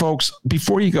 Yeah. And folks,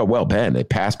 before you go, well, Ben, it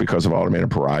passed because of alderman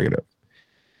prerogative.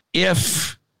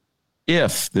 If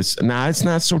this, now it's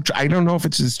not so, I don't know if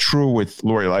it's as true with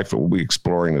Lori Lightfoot. We'll be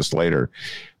exploring this later.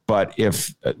 But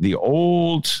if the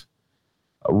old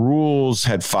rules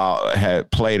had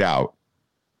played out,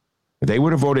 they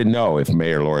would have voted no if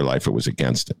Mayor Lori Lightfoot was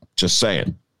against it. Just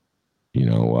saying. You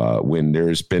know, when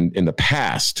there's been in the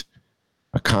past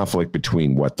a conflict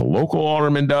between what the local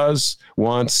alderman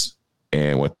wants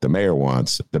and what the mayor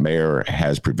wants, the mayor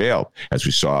has prevailed, as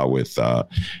we saw with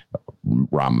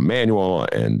Rahm Emanuel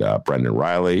and Brendan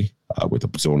Riley with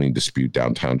the zoning dispute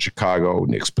downtown Chicago,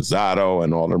 Nick Spazzato,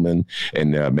 an alderman,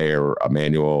 and Mayor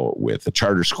Emanuel with the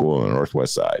charter school on the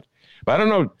Northwest Side. But I don't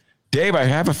know, Dave, I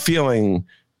have a feeling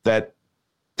that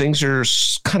things are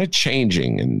kind of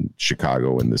changing in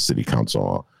Chicago and the city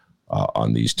council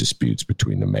on these disputes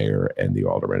between the mayor and the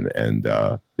alderman. And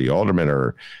the aldermen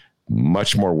are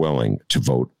much more willing to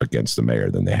vote against the mayor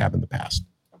than they have in the past.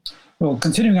 Well,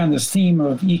 continuing on this theme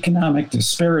of economic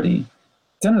disparity,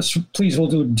 Dennis, please, we'll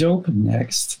do dope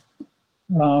next.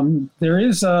 There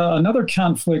is another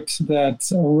conflict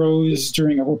that arose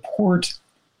during a report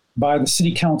by the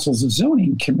City Council's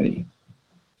Zoning Committee.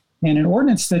 And an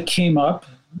ordinance that came up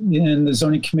in the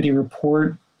Zoning Committee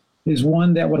report is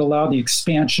one that would allow the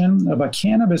expansion of a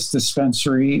cannabis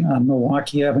dispensary on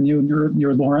Milwaukee Avenue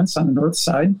near Lawrence on the north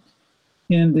side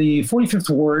in the 45th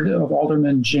Ward of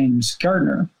Alderman James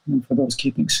Gardner. And for those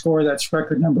keeping score, that's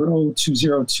record number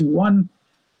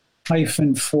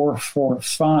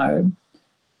 02021-445.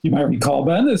 You might recall,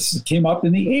 Ben, this came up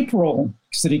in the April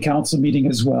City Council meeting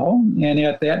as well. And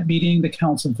at that meeting, the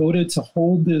council voted to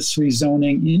hold this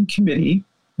rezoning in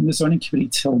the zoning committee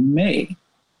till May.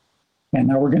 And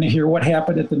now we're going to hear what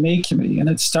happened at the May committee. And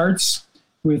it starts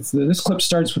with, this clip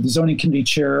starts with the zoning committee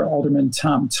chair, Alderman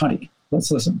Tom Tunney.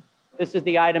 Let's listen. This is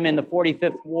the item in the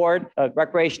 45th Ward,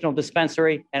 recreational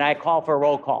dispensary, and I call for a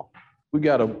roll call. We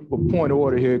got a point of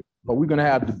order here. Are we going to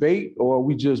have debate or are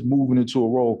we just moving into a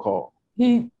roll call?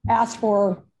 He asked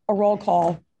for a roll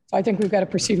call, so I think we've got to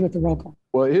proceed with the roll call.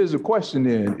 Well, here's a question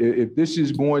then. If this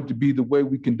is going to be the way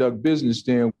we conduct business,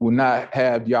 then we'll not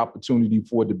have the opportunity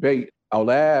for debate. I'll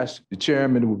ask the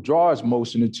chairman to withdraw his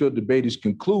motion until debate is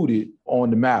concluded on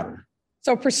the matter.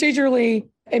 So procedurally,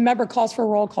 a member calls for a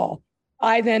roll call.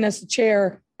 I then, as the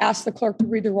chair, ask the clerk to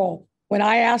read the roll. When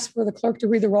I ask for the clerk to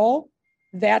read the roll,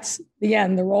 that's the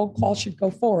end. The roll call should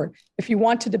go forward. If you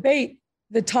want to debate,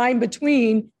 the time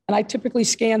between, and I typically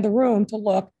scan the room to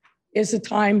look, is the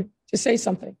time to say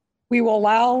something. We will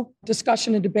allow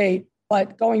discussion and debate,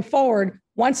 but going forward,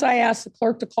 once I ask the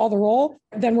clerk to call the roll,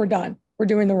 then we're done. We're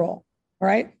doing the roll. All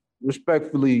right?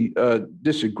 Respectfully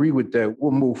disagree with that.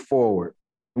 We'll move forward.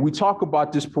 When we talk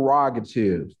about this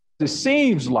prerogative, it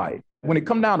seems like when it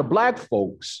comes down to Black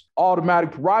folks,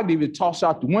 automatic prerogative, it tossed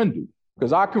out the window.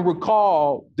 Because I can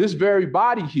recall this very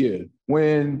body here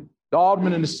when the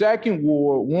alderman in the second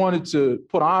ward wanted to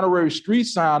put an honorary street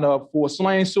sign up for a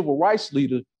slain civil rights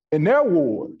leader in their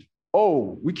ward.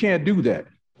 Oh, we can't do that.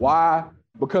 Why?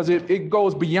 Because it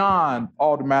goes beyond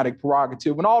automatic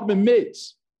prerogative. When Alderman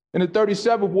Mitz in the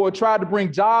 37th ward tried to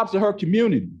bring jobs to her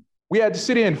community, we had to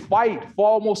sit in and fight for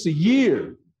almost a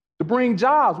year to bring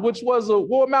jobs, which was a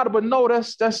war matter. But no,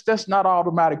 that's not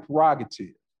automatic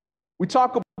prerogative. We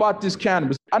talk about this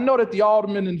cannabis. I know that the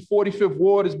alderman in the 45th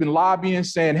ward has been lobbying,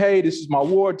 saying, hey, this is my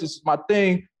ward, this is my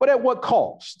thing, but at what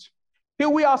cost? Here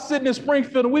we are sitting in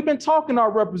Springfield, and we've been talking to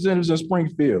our representatives in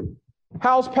Springfield.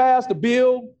 House passed a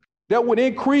bill that would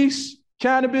increase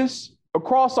cannabis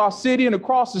across our city and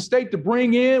across the state to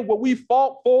bring in what we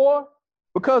fought for,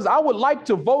 because I would like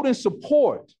to vote in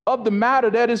support of the matter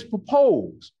that is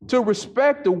proposed, to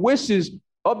respect the wishes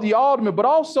of the alderman, but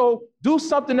also do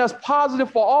something that's positive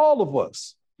for all of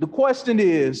us. The question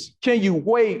is, can you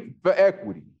wait for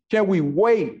equity? Can we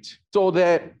wait so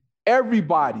that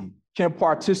everybody can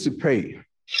participate?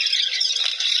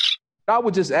 I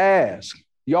would just ask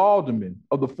the alderman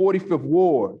of the 45th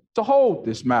Ward to hold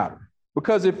this matter,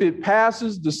 because if it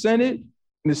passes the Senate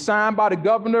and is signed by the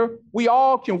governor, we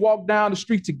all can walk down the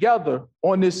street together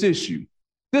on this issue.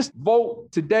 This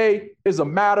vote today is a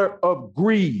matter of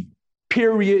greed.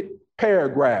 Period,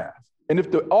 paragraph. And if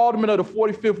the alderman of the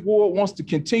 45th Ward wants to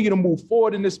continue to move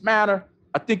forward in this manner,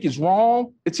 I think it's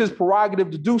wrong. It's his prerogative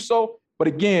to do so. But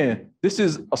again, this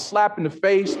is a slap in the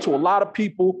face to a lot of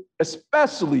people,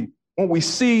 especially when we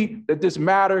see that this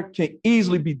matter can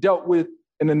easily be dealt with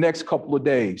in the next couple of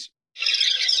days.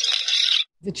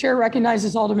 The chair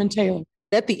recognizes Alderman Taylor.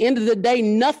 At the end of the day,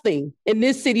 nothing in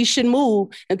this city should move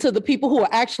until the people who are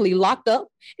actually locked up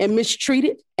and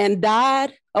mistreated and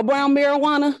died around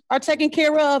marijuana are taken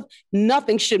care of.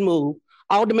 Nothing should move.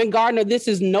 Alderman Gardner, this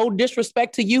is no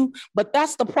disrespect to you, but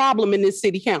that's the problem in this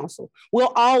city council.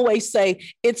 We'll always say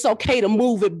it's okay to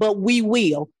move it, but we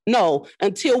will. No,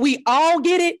 until we all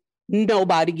get it,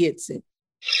 nobody gets it.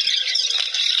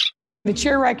 The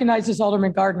chair recognizes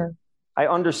Alderman Gardner. I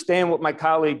understand what my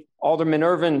colleague Alderman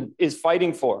Irvin is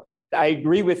fighting for. I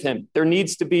agree with him. There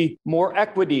needs to be more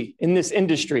equity in this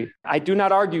industry. I do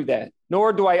not argue that,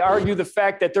 nor do I argue the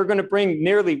fact that they're going to bring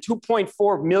nearly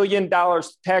 $2.4 million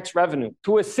tax revenue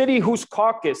to a city whose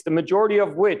caucus, the majority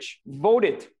of which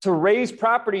voted to raise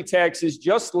property taxes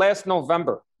just last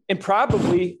November. And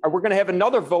probably we're going to have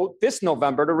another vote this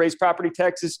November to raise property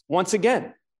taxes once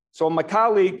again. So my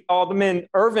colleague, Alderman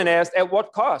Irvin, asked, at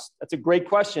what cost? That's a great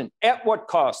question. At what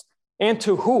cost? And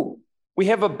to who? We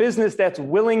have a business that's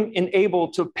willing and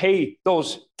able to pay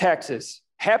those taxes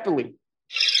happily.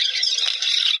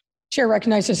 Chair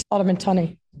recognizes Alderman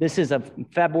Tunney. This is a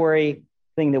February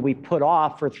thing that we put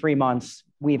off for 3 months.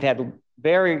 We've had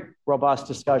very robust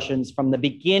discussions from the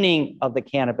beginning of the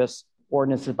cannabis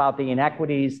ordinance about the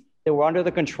inequities that were under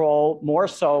the control, more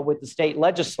so with the state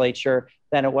legislature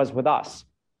than it was with us.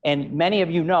 And many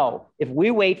of you know, if we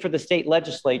wait for the state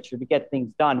legislature to get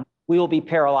things done, we will be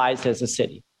paralyzed as a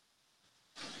city.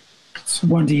 So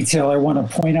one detail I want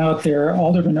to point out there,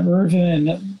 Alderman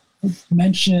Irvin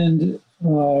mentioned,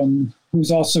 who's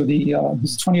also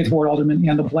his 20th Ward Alderman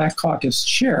and the Black Caucus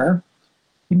chair.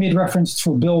 He made reference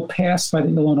to a bill passed by the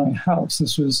Illinois House.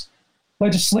 This was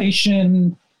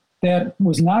legislation that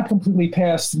was not completely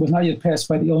passed, was not yet passed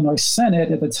by the Illinois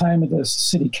Senate at the time of the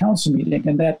city council meeting.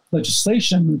 And that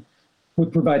legislation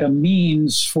would provide a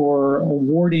means for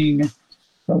awarding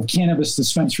of cannabis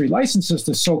dispensary licenses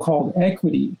to so-called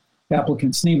equity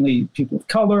applicants, namely people of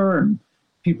color and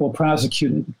people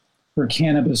prosecuted for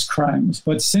cannabis crimes.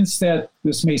 But since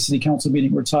this May City Council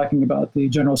meeting we're talking about, the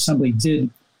General Assembly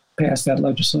did pass that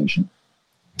legislation.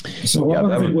 So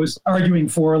Irvin was arguing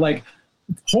for, like,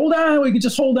 hold on, we could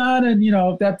just hold on, and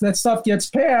if that stuff gets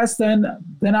passed, then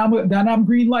I'm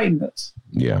green lighting this.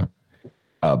 Yeah,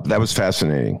 that was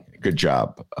fascinating. Good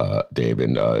job, Dave.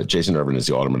 And Jason Irvin is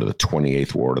the alderman of the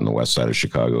 28th Ward on the west side of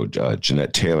Chicago.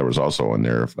 Jeanette Taylor was also on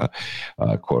there,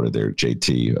 quoted there.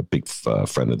 JT, a big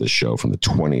friend of the show from the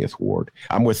 20th Ward.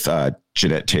 I'm with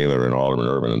Jeanette Taylor and Alderman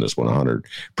Irvin on this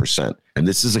 100%. And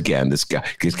this is, again, this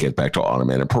gets back to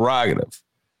alderman and prerogative.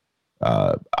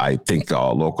 I think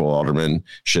local aldermen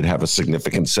should have a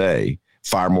significant say,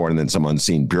 far more than some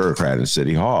unseen bureaucrat in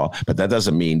City Hall. But that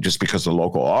doesn't mean just because the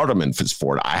local alderman is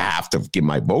for it, I have to give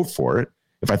my vote for it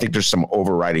if I think there's some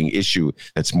overriding issue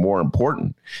that's more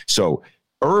important. So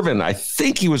Irvin, I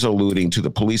think he was alluding to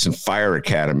the Police and Fire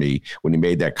Academy when he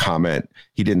made that comment.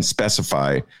 He didn't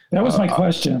specify. That was my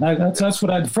question. That's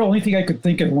the only thing I could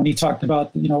think of when he talked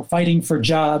about, fighting for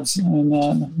jobs.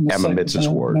 Emma Mitz's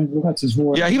ward.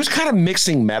 Yeah, he was kind of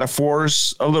mixing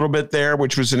metaphors a little bit there,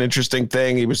 which was an interesting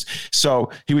thing. He was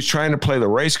trying to play the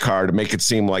race card to make it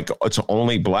seem like it's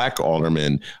only black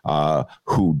aldermen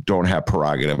who don't have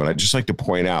prerogative. And I'd just like to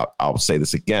point out, I'll say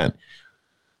this again,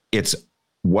 it's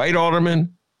white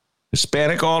alderman,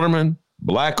 Hispanic alderman,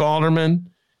 black alderman,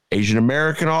 Asian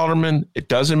American alderman. It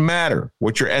doesn't matter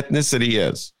what your ethnicity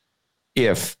is.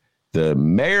 If the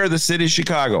mayor of the city of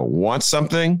Chicago wants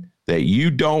something that you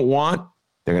don't want,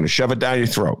 they're going to shove it down your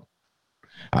throat.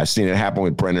 I've seen it happen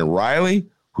with Brendan Riley,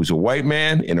 who's a white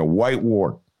man in a white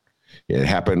ward. It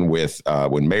happened with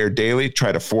when Mayor Daley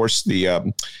tried to force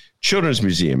the Children's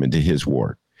Museum into his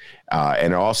ward.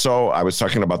 And also, I was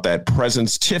talking about that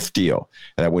Presence TIF deal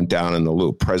that went down in the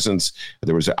loop.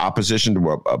 There was an opposition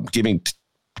to giving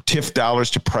TIF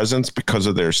dollars to Presence because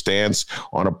of their stance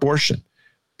on abortion.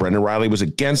 Brendan Riley was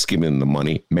against giving them the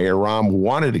money. Mayor Rahm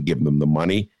wanted to give them the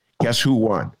money. Guess who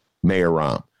won? Mayor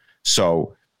Rahm.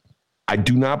 So I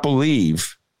do not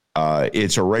believe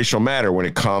it's a racial matter when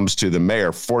it comes to the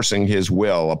mayor forcing his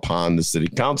will upon the city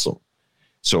council.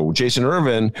 So Jason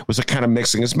Irvin was kind of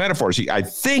mixing his metaphors. I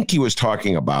think he was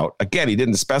talking about, again, he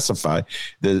didn't specify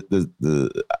there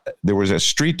was a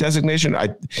street designation,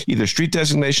 either street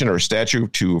designation or a statue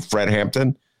to Fred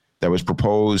Hampton that was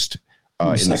proposed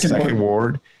in the second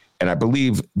ward. And I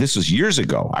believe this was years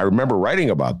ago. I remember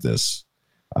writing about this.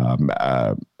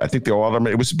 I think the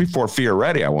alderman, it was before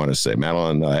Fioretti, I want to say.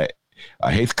 Madeline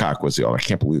Haithcock was the alderman. I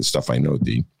can't believe the stuff I know,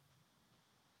 Dee.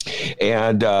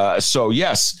 And so,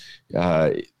 yes,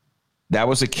 that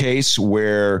was a case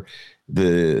where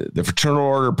the Fraternal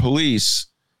Order Police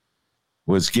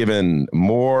was given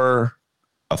more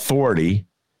authority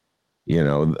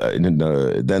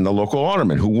then the local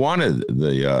alderman who wanted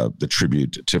the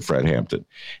tribute to Fred Hampton.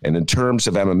 And in terms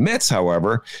of Emma Mitz,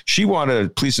 however, she wanted a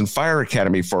police and fire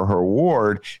academy for her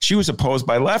ward. She was opposed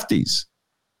by lefties.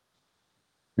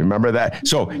 Remember that?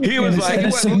 So he was like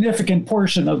a significant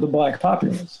portion of the black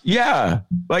populace. Yeah.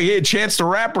 Like Chance the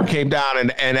Rapper came down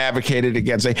and advocated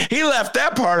against it. He left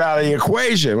that part out of the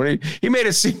equation. When he made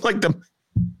it seem like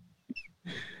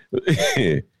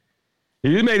he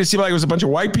made it seem like it was a bunch of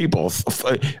white people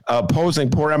opposing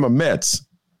poor Emma Mitz.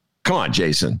 Come on,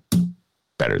 Jason.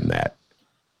 Better than that.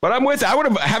 But I'm with,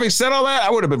 having said all that, I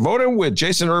would have been voting with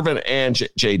Jason Irvin and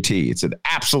JT. It's an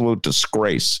absolute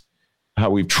disgrace how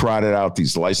we've trotted out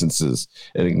these licenses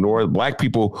and ignored black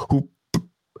people who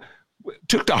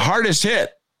took the hardest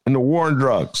hit in the war on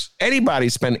drugs. Anybody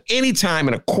spend any time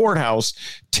in a courthouse,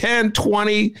 10,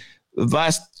 20, the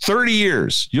last 30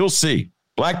 years, you'll see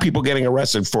black people getting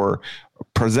arrested for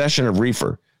possession of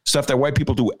reefer, stuff that white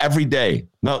people do every day.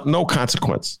 No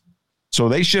consequence. So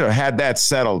they should have had that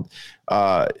settled.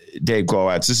 Dave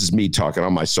Glowacz, this is me talking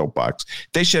on my soapbox.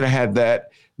 They should have had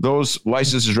those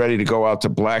licenses ready to go out to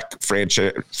black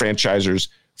franchisers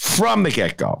from the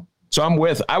get-go. So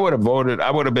I would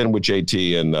have been with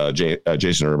JT and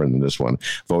Jason Irvin in this one,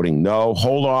 voting no,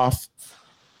 hold off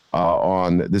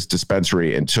on this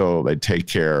dispensary until they take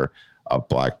care of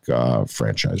black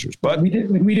franchisers. But we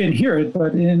didn't hear it,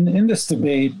 but in this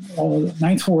debate,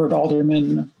 Ninth Ward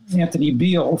Alderman Anthony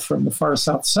Beale from the far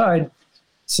south side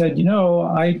said,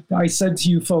 I said to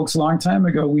you folks a long time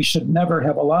ago, we should never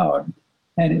have allowed,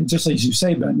 and just as you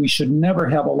say, Ben, we should never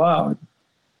have allowed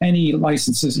any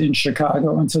licenses in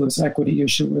Chicago until this equity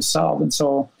issue was solved. And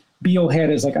so Beale had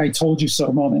his I told you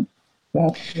so moment.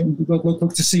 That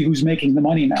look to see who's making the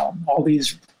money now. All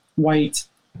these white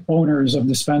owners of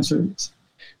dispensaries.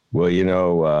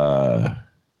 Well,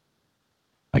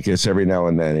 I guess every now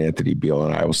and then Anthony Beale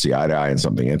and I will see eye to eye on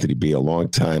something. Anthony Beale,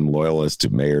 longtime loyalist to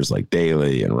mayors like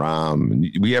Daley and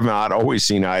Rahm. We have not always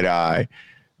seen eye to eye,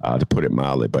 to put it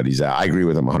mildly, but I agree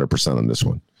with him 100% on this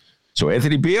one. So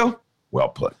Anthony Beale, well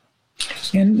put.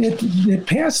 And it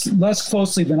passed less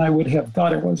closely than I would have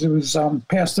thought it was. It was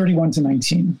passed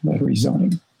 31-19, that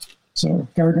rezoning. So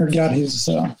Gardner got his...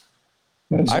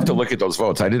 I have to look at those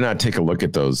votes. I did not take a look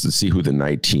at those to see who the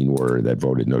 19 were that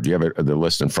voted no. Do you have the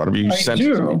list in front of you? You sent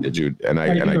it to me, did you? And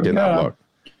I did not look.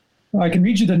 I can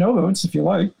read you the no votes if you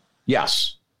like.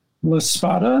 Yes. La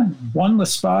Spada, 1 La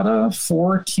Spada,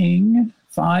 4 King,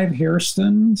 5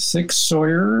 Hairston, 6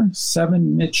 Sawyer,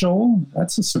 7 Mitchell.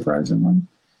 That's a surprising one.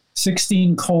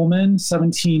 16 Coleman,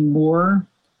 17 Moore,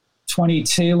 20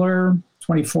 Taylor,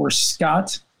 24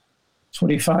 Scott,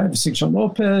 25 Sigel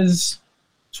Lopez,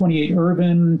 28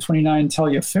 Irvin, 29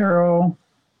 Taliaferro,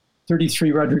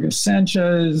 33 Rodriguez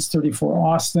Sanchez, 34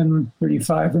 Austin,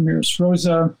 35 Ramirez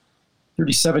Rosa,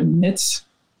 37 Mitz.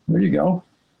 There you go.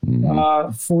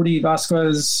 40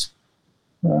 Vasquez,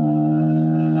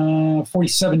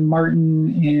 47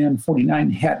 Martin, and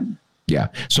 49 Hatton. Yeah.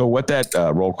 So what that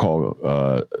roll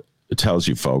call tells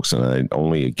you folks, and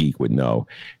only a geek would know,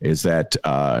 is that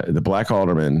the black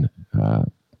aldermen,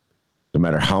 no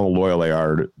matter how loyal they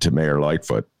are to Mayor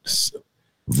Lightfoot,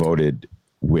 voted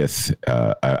with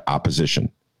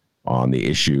opposition on the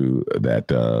issue that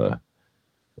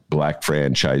black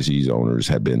franchisees owners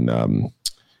had been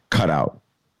cut out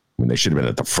when they should have been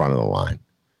at the front of the line.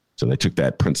 So they took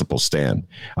that principal stand,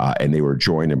 and they were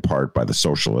joined in part by the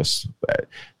socialists.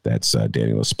 That's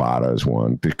Daniel Espada is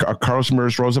one. Did Carlos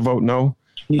Ramirez Rosa vote no?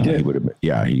 He did. He would have.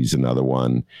 Yeah, he's another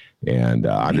one. And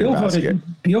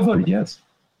Beale voted yes.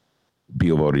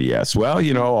 Beale voted yes. Well,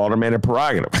 alderman and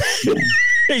prerogative.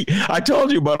 I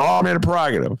told you about alderman and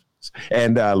prerogative.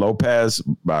 And Lopez,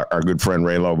 our good friend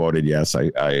Raylo, voted yes,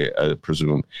 I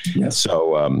presume. Yes.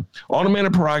 So alderman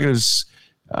and prerogatives,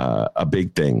 a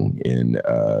big thing in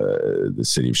the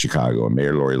city of Chicago. And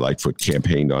Mayor Lori Lightfoot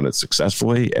campaigned on it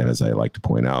successfully. And as I like to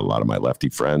point out, a lot of my lefty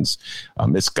friends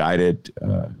misguided,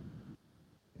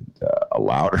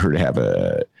 allowed her to have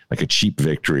a cheap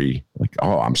victory,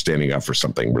 I'm standing up for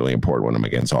something really important when I'm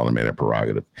against alderman and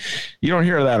prerogative. You don't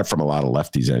hear that from a lot of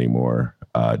lefties anymore,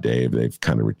 Dave. They've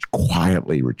kind of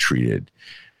quietly retreated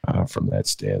from that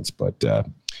stance. But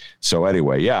so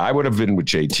anyway, yeah, I would have been with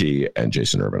JT and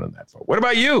Jason Irvin on that vote. What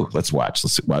about you? Let's watch.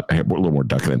 We're a little more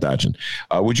ducking and dodging.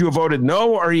 Would you have voted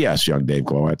no or yes, young Dave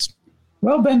Glowacz?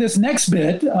 Well, Ben, this next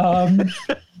bit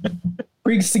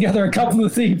brings together a couple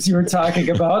of themes you were talking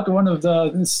about. One of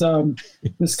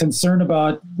this concern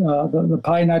about the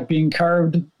pie not being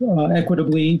carved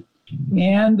equitably,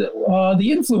 and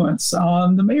the influence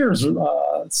on the mayor's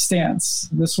stance.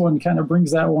 This one kind of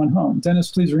brings that one home.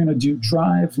 Dennis, please, we're going to do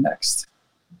Drive next.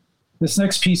 This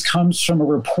next piece comes from a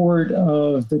report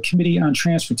of the Committee on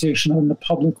Transportation in the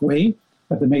Public Way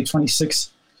at the May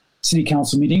 26th City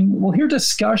Council meeting. We'll hear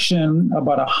discussion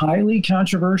about a highly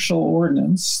controversial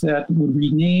ordinance that would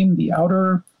rename the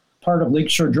outer part of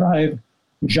Lakeshore Drive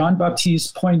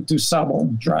Jean-Baptiste Point du Sable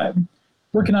Drive.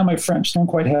 Working on my French, don't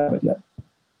quite have it yet.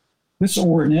 This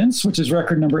ordinance, which is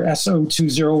record number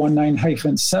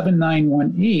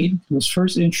SO2019-7918, was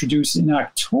first introduced in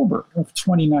October of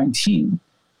 2019,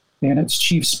 and its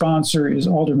chief sponsor is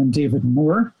Alderman David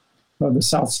Moore of the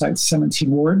Southside 17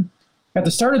 Ward. At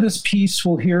the start of this piece,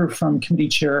 we'll hear from Committee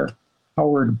Chair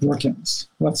Howard Brookins.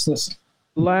 Let's listen.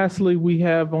 Lastly, we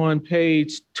have on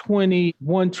page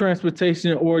 21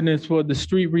 transportation ordinance for the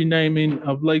street renaming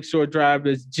of Lakeshore Drive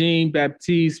as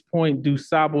Jean-Baptiste Point du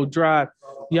Sable Drive.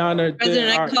 Your Honor,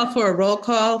 President, I call for a roll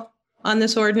call on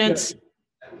this ordinance.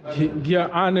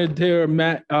 Your Honor, there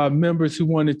are members who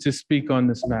wanted to speak on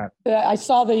this matter. I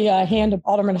saw the hand of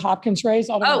Alderman Hopkins raised.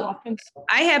 Alderman Hopkins.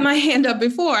 I had my hand up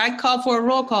before. I called for a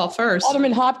roll call first.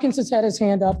 Alderman Hopkins has had his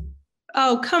hand up.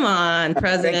 Oh, come on,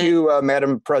 President. Thank you,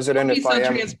 Madam President. Don't be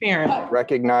so transparent.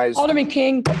 Recognized. Alderman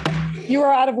King, you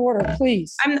are out of order,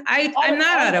 please. I'm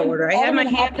not out of order. I had my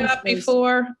hand up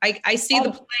before. I see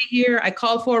the play here. I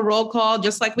called for a roll call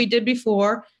just like we did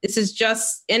before. This is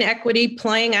just inequity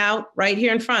playing out right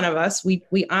here in front of us. We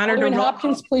honored Alderman a roll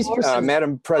Hopkins, please proceed.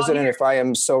 Madam President, if I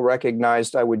am so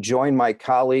recognized, I would join my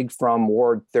colleague from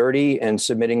Ward 30 in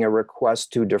submitting a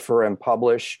request to defer and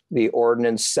publish the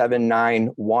ordinance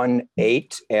 7918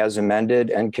 as amended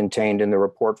and contained in the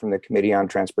report from the Committee on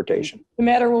Transportation. The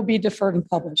matter will be deferred and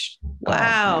published.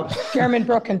 Wow. Chairman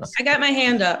Brookins. I got my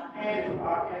hand up.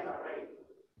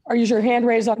 Are you your hand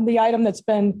raised on the item that's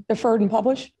been deferred and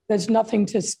published? There's nothing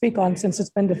to speak on since it's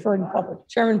been deferred and published.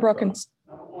 Chairman Brookins.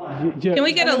 Can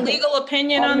we get a legal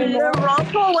opinion on this? The roll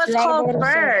call was called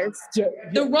first.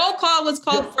 The roll call was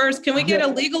called first. Can we get a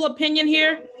legal opinion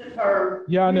here?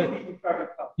 Your Honor,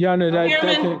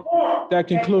 that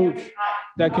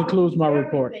concludes my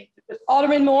report.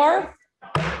 Alderman Moore.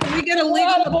 Can we get a legal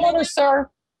out of order, sir?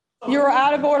 You are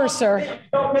out of order, sir.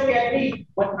 Don't look at me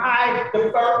when I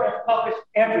defer and publish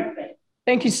everything.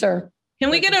 Thank you, sir. Can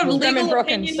we get a legal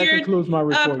opinion here, that concludes my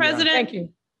report, President? Thank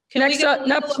you. Next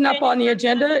up on the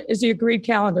agenda is the agreed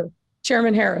calendar.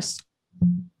 Chairman Harris.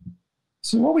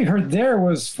 So what we heard there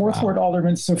was Fourth Ward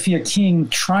Alderman Sophia King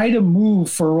try to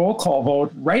move for a roll call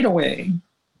vote right away,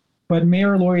 but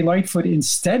Mayor Lori Lightfoot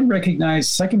instead recognized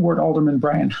Second Ward Alderman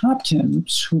Brian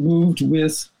Hopkins, who moved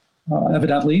with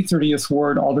evidently 30th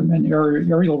Ward Alderman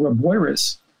Ariel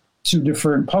Raboiris to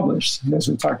defer and publish, as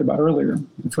we talked about earlier,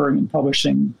 deferring and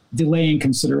publishing, delaying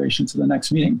consideration to the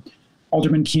next meeting.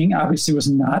 Alderman King obviously was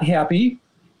not happy.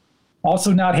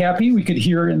 Also not happy, we could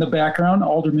hear in the background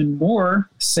Alderman Moore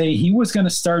say he was going to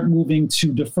start moving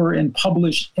to defer and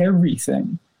publish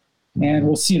everything. And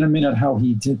we'll see in a minute how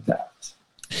he did that.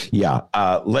 Yeah,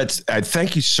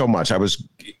 thank you so much. I was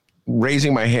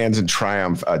raising my hands in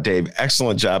triumph. Dave,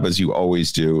 excellent job as you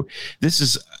always do. This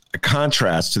is a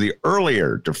contrast to the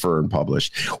earlier defer and publish.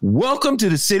 Welcome to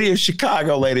the city of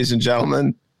Chicago, ladies and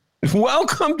gentlemen.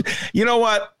 Welcome. You know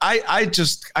what? I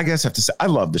guess I have to say, I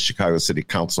love the Chicago City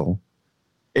Council.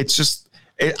 It's just,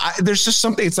 there's just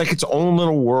something, it's like its own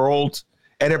little world.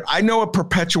 And I know it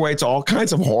perpetuates all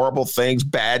kinds of horrible things,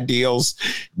 bad deals,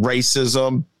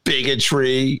 racism,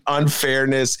 bigotry,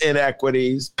 unfairness,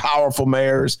 inequities, powerful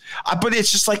mayors. But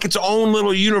it's just like its own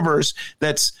little universe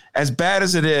that's, as bad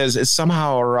as it is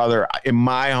somehow or other, in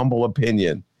my humble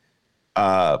opinion,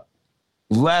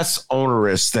 less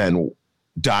onerous than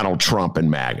Donald Trump and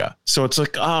MAGA. So it's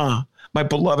like, my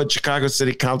beloved Chicago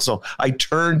City Council, I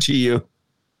turn to you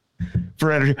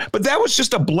for energy. But that was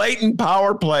just a blatant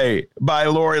power play by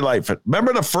Lori Lightfoot.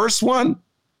 Remember the first one?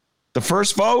 The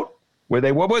first vote? Where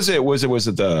they, what was it? Was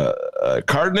it the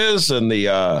Cardenas and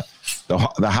the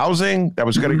housing that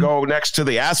was going to go next to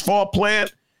the asphalt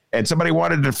plant? And somebody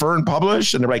wanted to defer and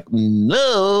publish, and they're like,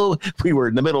 no, we were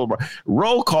in the middle of a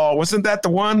roll call. Wasn't that the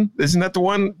one? Isn't that the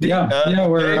one?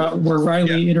 Where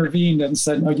Riley intervened and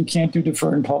said, no, you can't do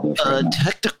defer and publish.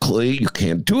 Technically, you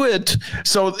can't do it.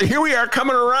 So here we are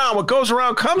coming around. What goes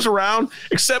around comes around,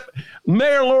 except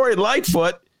Mayor Lori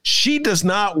Lightfoot, she does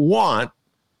not want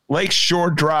Lakeshore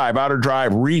Drive, Outer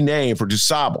Drive, renamed for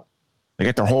DuSable. They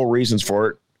get their whole reasons for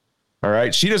it. All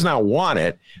right. She does not want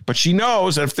it, but she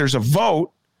knows that if there's a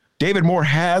vote, David Moore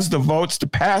has the votes to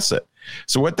pass it.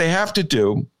 So what they have to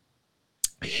do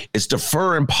is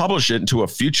defer and publish it into a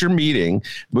future meeting,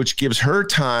 which gives her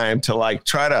time to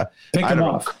try to pick them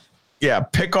off. Yeah,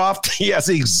 pick off. Yes,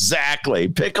 exactly.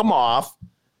 Pick them off.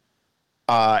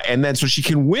 And then so she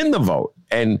can win the vote.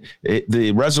 And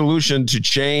the resolution to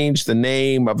change the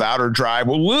name of Outer Drive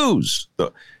will lose.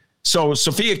 So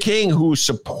Sophia King, who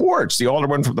supports the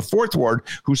alderman from the 4th Ward,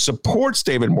 who supports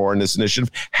David Moore in this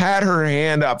initiative, had her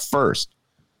hand up first.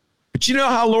 But you know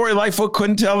how Lori Lightfoot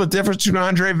couldn't tell the difference between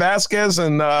Andre Vasquez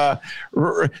and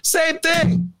same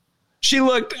thing. She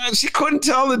couldn't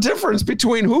tell the difference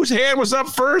between whose hand was up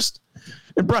first.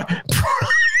 And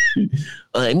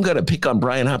I'm going to pick on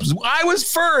Brian Hopkins. I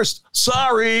was first.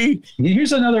 Sorry.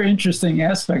 Here's another interesting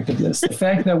aspect of this. The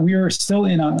fact that we're still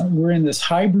we're in this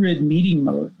hybrid meeting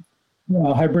mode,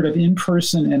 hybrid of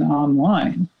in-person and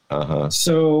online.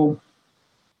 So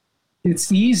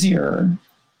it's easier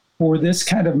for this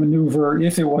kind of maneuver,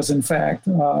 if it was in fact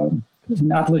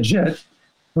not legit,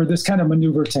 for this kind of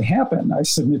maneuver to happen, I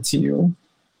submit to you,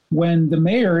 when the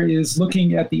mayor is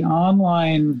looking at the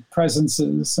online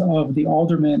presences of the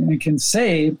aldermen and can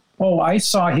say, oh, I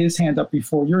saw his hand up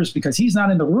before yours, because he's not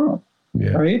in the room,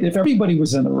 right? If everybody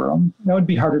was in the room, that would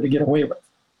be harder to get away with.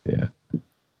 Yeah.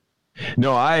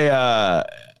 No,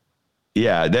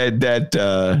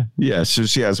 so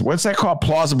she has, what's that called?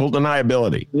 Plausible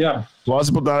deniability. Yeah.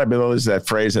 Plausible deniability is that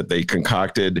phrase that they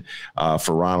concocted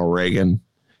for Ronald Reagan.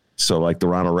 So like the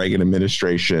Ronald Reagan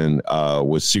administration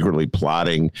was secretly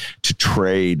plotting to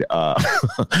trade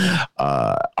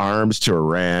arms to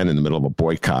Iran in the middle of a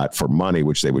boycott for money,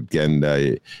 which they would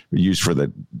again use for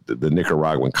the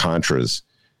Nicaraguan Contras.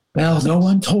 Well, no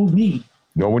one told me.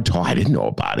 No one told. I didn't know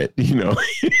about it.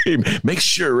 Make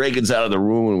sure Reagan's out of the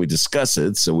room when we discuss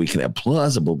it, so we can have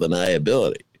plausible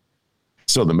deniability.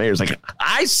 So the mayor's like,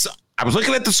 I was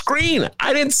looking at the screen.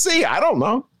 I didn't see. I don't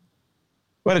know.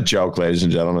 What a joke, ladies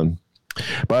and gentlemen.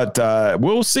 But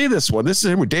we'll see this one. This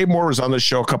is Dave Moore was on the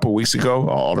show a couple of weeks ago.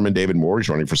 Alderman David Moore, he's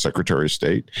running for Secretary of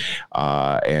State.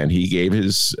 And he gave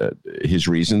his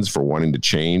reasons for wanting to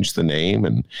change the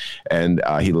name. And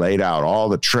he laid out all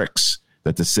the tricks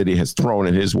that the city has thrown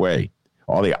in his way,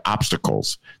 all the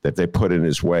obstacles that they put in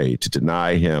his way to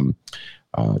deny him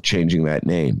changing that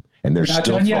name. And they're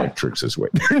still throwing tricks his way.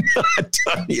 They're not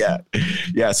done yet.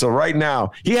 Yeah, so right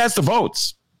now, he has the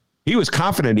votes. He was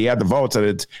confident he had the votes.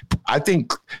 And I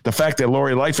think the fact that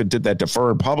Lori Lightfoot did that defer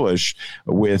and publish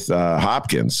with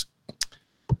Hopkins,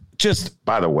 just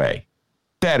by the way,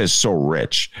 that is so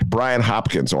rich. Brian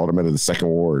Hopkins, alderman of the 2nd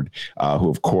Ward, who,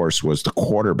 of course, was the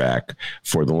quarterback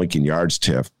for the Lincoln Yards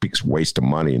TIF, biggest waste of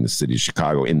money in the city of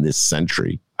Chicago in this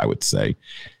century, I would say.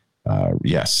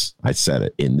 Yes, I said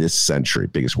it. In this century,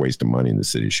 biggest waste of money in the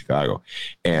city of Chicago.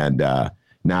 And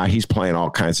now he's playing all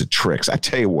kinds of tricks. I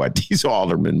tell you what, these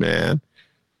aldermen, man.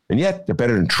 And yet they're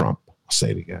better than Trump. I'll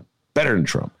say it again. Better than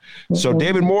Trump. So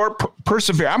David Moore,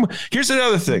 persevere. Here's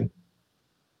another thing.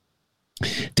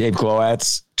 Dave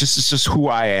Glowacz, this is just who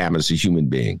I am as a human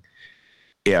being.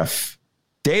 If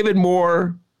David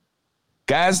Moore,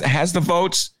 guys, has the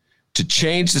votes to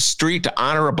change the street to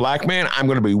honor a black man, I'm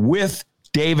going to be with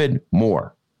David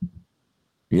Moore.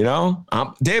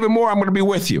 David Moore, I'm going to be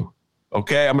with you.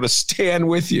 Okay, I'm going to stand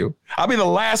with you. I'll be the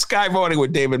last guy voting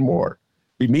with David Moore.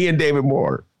 Be me and David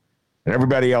Moore. And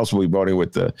everybody else will be voting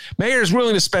with the mayor is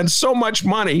willing to spend so much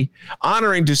money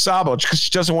honoring DuSable because she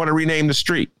doesn't want to rename the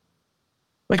street.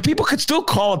 Like, people could still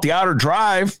call it the Outer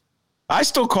Drive. I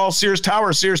still call Sears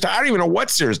Tower. I don't even know what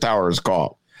Sears Tower is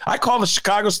called. I call the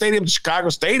Chicago Stadium Chicago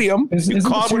Stadium. You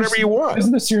call it whatever you want.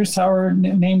 Isn't the Sears Tower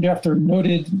named after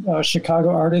noted Chicago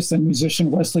artist and musician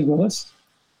Wesley Willis?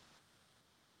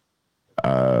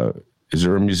 Is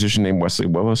there a musician named Wesley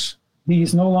Willis?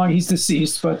 He's no longer, he's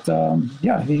deceased, but I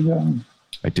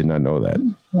did not know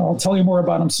that. I'll tell you more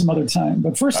about him some other time.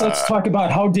 But first, let's talk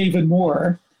about how David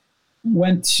Moore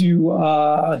went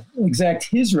to exact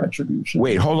his retribution.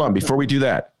 Wait, hold on. Before we do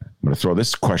that, I'm going to throw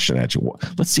this question at you.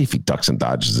 Let's see if he ducks and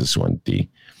dodges this one, D.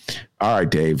 All right,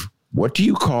 Dave, what do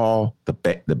you call the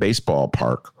baseball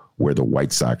park where the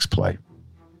White Sox play?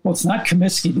 Well, it's not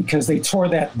Comiskey because they tore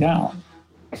that down.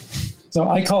 So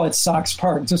I call it Sox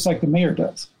Park, just like the mayor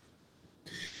does.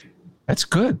 That's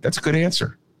good. That's a good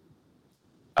answer.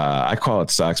 I call it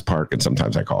Sox Park, and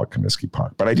sometimes I call it Comiskey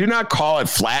Park. But I do not call it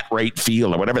Flat Rate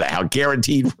Field or whatever the hell,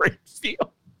 Guaranteed Rate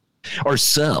Field. Or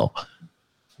Cell.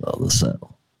 Well, the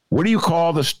Cell. What do you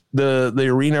call the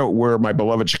arena where my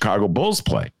beloved Chicago Bulls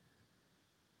play?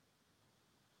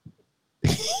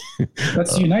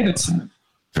 That's the United Center.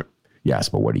 Yes,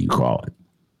 but what do you call it?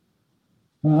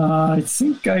 I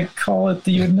think I call it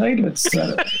the United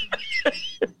Center.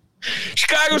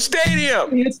 Chicago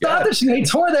Stadium. It's not they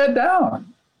tore that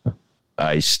down.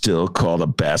 I still call the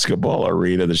basketball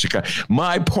arena the Chicago.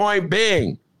 My point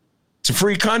being, it's a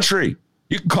free country.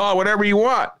 You can call it whatever you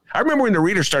want. I remember when the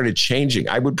reader started changing.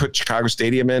 I would put Chicago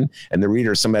Stadium in, and the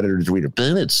reader, some editors reader,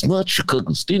 but it's not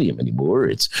Chicago Stadium anymore.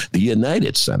 It's the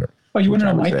United Center. Oh, you want to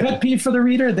know my pet peeve for the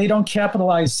reader? They don't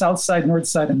capitalize South Side, North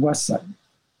Side, and West Side.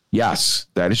 Yes,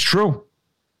 that is true.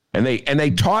 And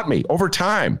they taught me over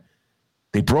time.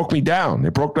 They broke me down. They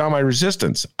broke down my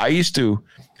resistance. I used to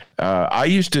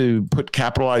put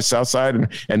capitalized South Side,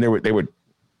 and there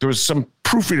was some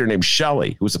proofreader named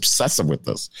Shelley who was obsessive with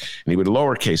this, and he would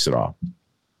lowercase it all.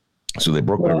 So they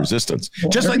broke my resistance,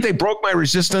 just like they broke my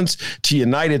resistance to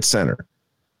United Center.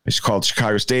 It's called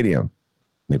Chicago Stadium.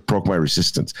 They broke my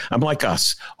resistance. I'm like a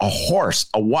horse,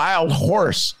 a wild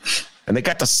horse, and they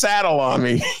got the saddle on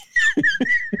me.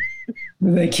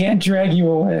 They can't drag you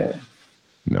away.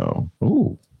 No.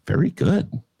 Oh, very good.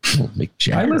 Mick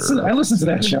Jagger. I listen to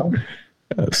that show.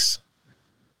 Yes.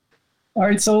 All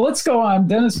right, so let's go on.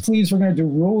 Dennis, please, we're going to do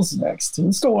rules next.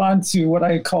 Let's go on to what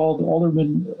I called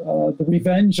Alderman, the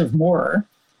Revenge of Moore.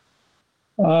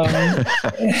 At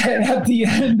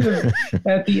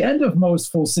the end of most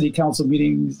full city council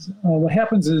meetings, what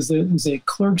happens is there's a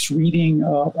clerk's reading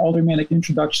of aldermanic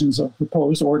introductions of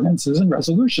proposed ordinances and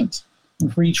resolutions.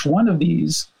 And for each one of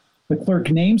these, the clerk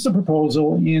names the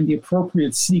proposal and the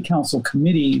appropriate city council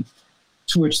committee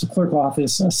to which the clerk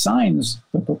office assigns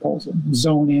the proposal,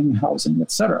 zoning, housing,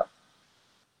 etc.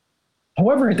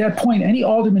 However, at that point, any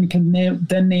alderman can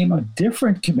then name a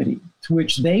different committee to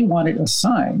which they want it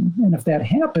assigned. And if that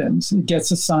happens, it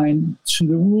gets assigned to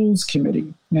the Rules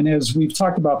Committee. And as we've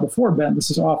talked about before, Ben, this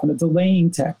is often a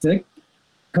delaying tactic,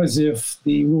 because if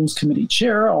the Rules Committee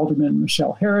chair, Alderman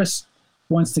Michelle Harris,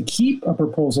 wants to keep a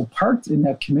proposal parked in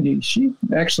that committee, she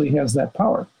actually has that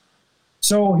power.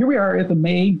 So here we are at the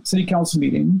May City Council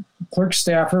meeting. The clerk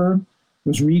staffer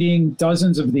was reading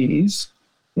dozens of these.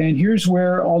 And here's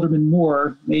where Alderman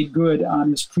Moore made good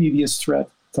on his previous threat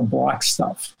to block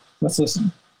stuff. Let's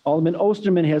listen. Alderman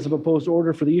Osterman has a proposed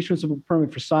order for the issuance of a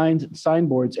permit for signs and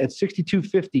signboards at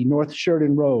 6250 North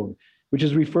Sheridan Road, which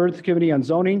is referred to the Committee on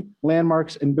Zoning,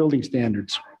 Landmarks, and Building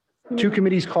Standards. Two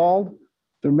committees called.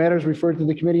 The matter is referred to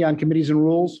the Committee on Committees and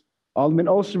Rules. Alderman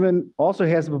Osterman also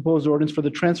has a proposed ordinance for the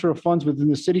transfer of funds within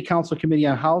the City Council Committee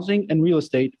on Housing and Real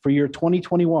Estate for year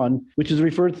 2021, which is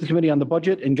referred to the Committee on the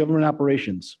Budget and Government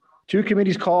Operations. Two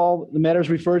committees called. The matter is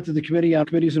referred to the Committee on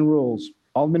Committees and Rules.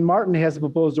 Alderman Martin has a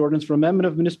proposed ordinance for amendment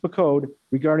of municipal code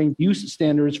regarding use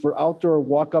standards for outdoor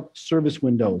walk-up service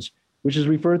windows, which is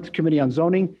referred to the Committee on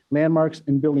Zoning, Landmarks,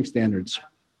 and Building Standards.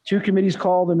 Two committees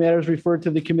called. The matter is referred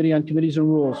to the Committee on Committees and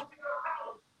Rules.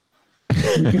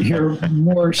 You can hear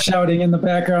more shouting in the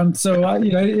background. So,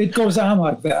 it goes on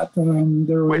like that.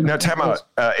 Wait, now time out.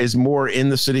 Is Moore in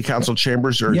the city council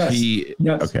chambers or yes. he?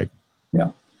 Yes. Okay.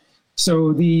 Yeah.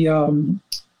 So the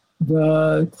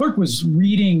clerk was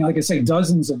reading, like I say,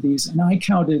 dozens of these, and I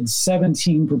counted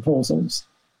 17 proposals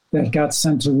that got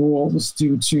sent to rules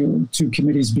due to two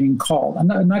committees being called. I'm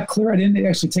not clear. I didn't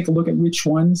actually take a look at which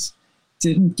ones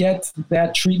didn't get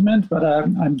that treatment, but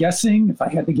I'm guessing, if I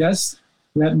had to guess,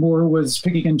 that Moore was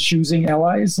picking and choosing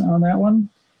allies on that one.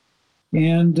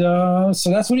 And so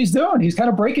that's what he's doing. He's kind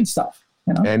of breaking stuff.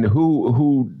 And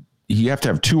who you have to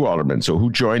have two aldermen. So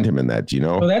who joined him in that? Do you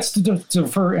know? Well, that's to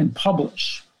defer and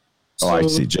publish. So, I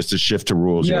see. Just to shift to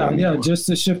rules. Yeah, just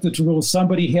to shift it to rules.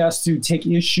 Somebody has to take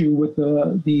issue with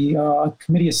the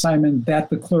committee assignment that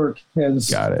the clerk has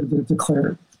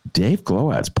declared. Dave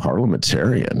Glowacz,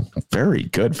 parliamentarian. Very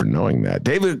good for knowing that.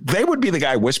 David, they would be the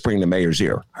guy whispering the mayor's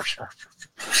ear.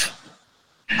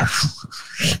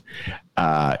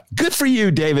 Good for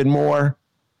you, David Moore.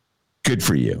 Good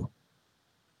for you.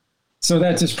 So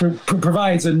that just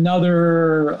provides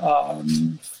another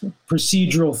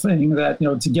procedural thing that,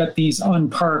 to get these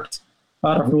unparked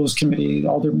out of Rules Committee,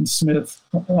 Alderman Smith,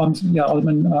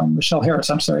 Alderman Michelle Harris,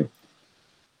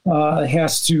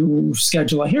 has to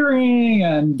schedule a hearing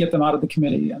and get them out of the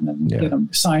committee and then get them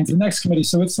assigned to the next committee.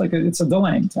 So it's a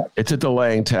delaying tactic. It's a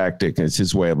delaying tactic. It's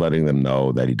his way of letting them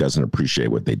know that he doesn't appreciate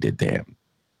what they did to him.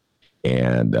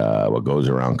 And what goes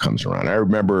around comes around. I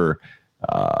remember,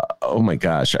 oh my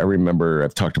gosh,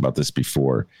 I've talked about this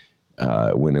before,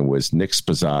 when it was Nick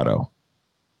Spazzato.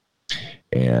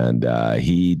 And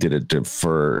he did a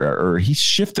defer, or he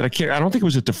shifted. I don't think it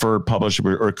was a deferred publish,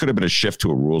 or it could have been a shift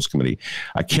to a rules committee.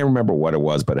 I can't remember what it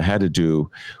was, but it had to do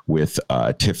with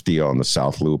TIF deal on the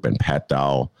South Loop. And Pat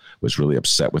Dowell was really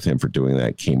upset with him for doing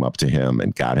that, came up to him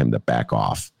and got him to back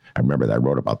off. I remember that. I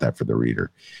wrote about that for the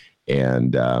Reader.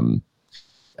 And, the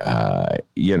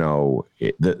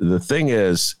thing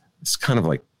is, it's kind of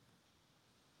like,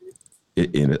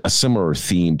 in a similar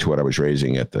theme to what I was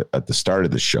raising at the start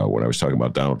of the show when I was talking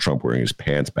about Donald Trump wearing his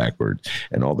pants backwards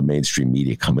and all the mainstream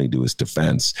media coming to his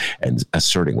defense and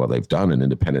asserting, well, they've done an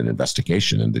independent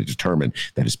investigation and they determined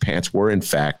that his pants were in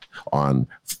fact on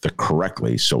the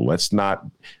correctly. So let's not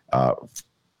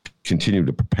continue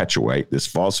to perpetuate this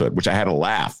falsehood, which I had to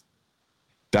laugh.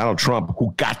 Donald Trump,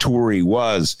 who got to where he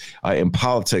was in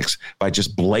politics by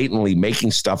just blatantly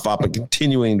making stuff up and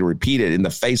continuing to repeat it in the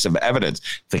face of evidence.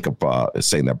 Think of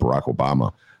saying that Barack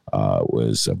Obama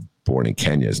was born in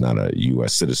Kenya, is not a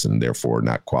U.S. citizen, therefore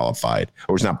not qualified,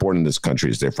 or was not born in this country,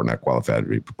 is therefore not qualified to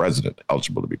be president,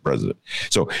 eligible to be president.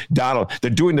 So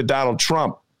they're doing the Donald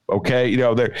Trump, okay?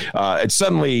 And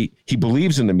suddenly he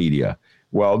believes in the media.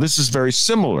 Well, this is very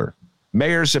similar.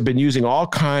 Mayors have been using all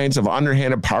kinds of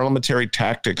underhanded parliamentary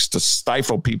tactics to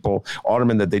stifle people,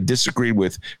 aldermen that they disagreed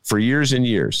with for years and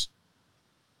years.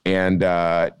 And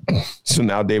so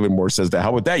now David Moore says, the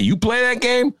hell with that. You play that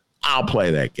game, I'll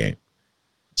play that game.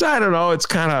 So I don't know. It's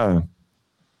kind of,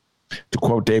 to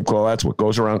quote Dave Glowacz, what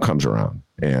goes around comes around.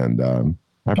 And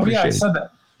I appreciate I said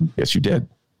that. Yes, you did.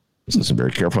 Just listen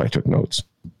very carefully. I took notes.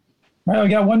 All right, we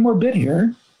got one more bit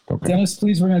here. Okay. Dennis,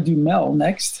 please, we're going to do Mel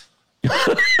next.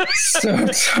 So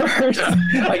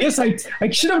I guess I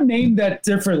should have named that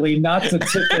differently, not to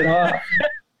tip it off.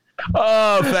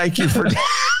 Oh, thank you for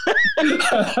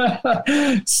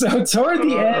So toward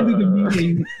the end of the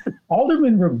meeting,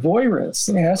 Alderman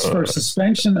Reboyras asked for a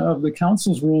suspension of the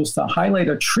council's rules to highlight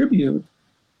a tribute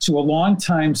to a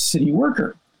longtime city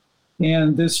worker.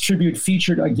 And this tribute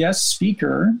featured a guest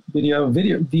speaker via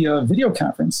video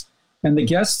conference. And the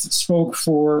guest spoke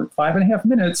for 5.5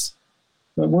 minutes,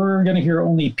 but we're going to hear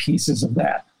only pieces of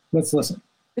that. Let's listen.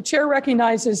 The chair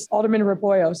recognizes Alderman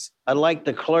Reboyras. I'd like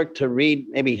the clerk to read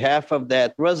maybe half of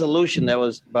that resolution that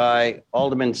was by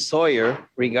Alderman Sawyer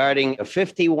regarding a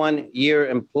 51-year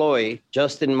employee,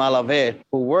 Justin Malave,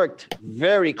 who worked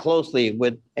very closely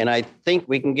with, and I think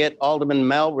we can get Alderman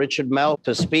Richard Mell,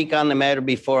 to speak on the matter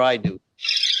before I do.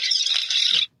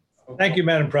 Thank you,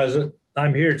 Madam President.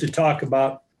 I'm here to talk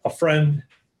about a friend,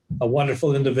 a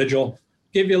wonderful individual.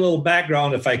 Give you a little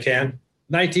background if I can.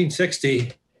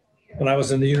 1960, when I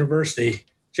was in the university,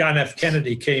 John F.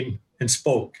 Kennedy came and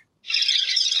spoke.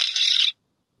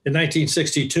 In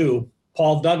 1962,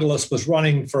 Paul Douglas was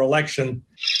running for election.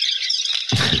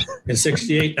 In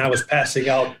 68, and I was passing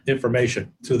out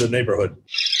information to the neighborhood.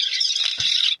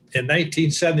 In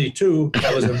 1972,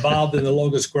 I was involved in the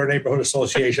Logan Square Neighborhood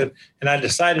Association, and I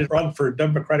decided to run for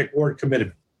Democratic Ward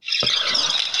Committeeman.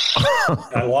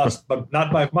 I lost, but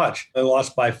not by much. I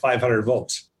lost by 500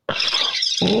 votes. I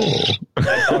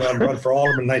thought I'd run for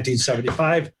alderman in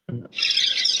 1975.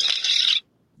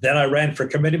 Then I ran for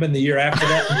committeeman the year after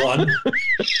that and won.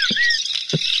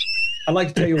 I'd like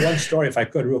to tell you one story, if I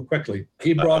could, real quickly.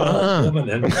 He brought a woman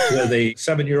in with a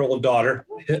 7-year-old daughter,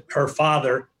 her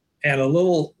father, and a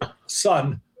little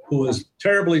son who was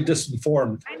terribly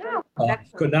disinformed,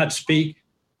 could not speak.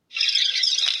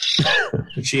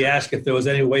 And she asked if there was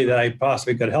any way that I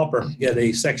possibly could help her get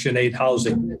a Section 8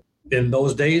 housing. In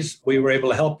those days, we were able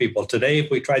to help people. Today,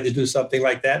 if we tried to do something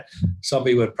like that,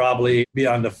 somebody would probably be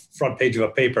on the front page of a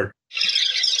paper.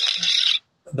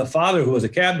 The father, who was a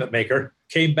cabinet maker,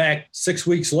 came back 6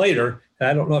 weeks later, and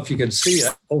I don't know if you can see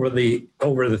it over the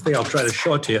thing. I'll try to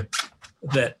show it to you.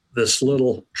 That this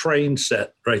little train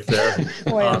set right there.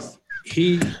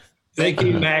 They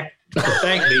came back to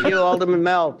thank me. Thank you, Alderman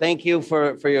Mell. Thank you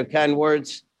for your kind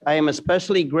words. I am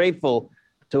especially grateful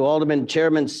to Alderman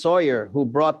Chairman Sawyer, who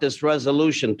brought this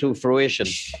resolution to fruition.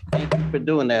 Thank you for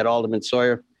doing that, Alderman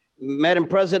Sawyer. Madam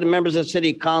President, members of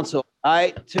City Council,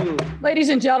 I too. Ladies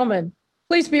and gentlemen,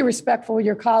 please be respectful of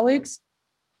your colleagues.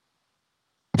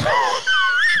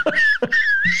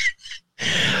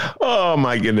 Oh,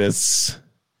 my goodness.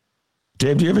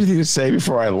 Dave, do you have anything to say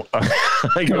before I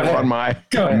go on my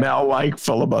Mel-like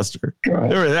filibuster?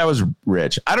 That was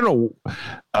rich. I don't know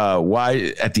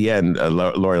why at the end,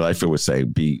 Lori Lightfoot was saying,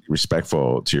 be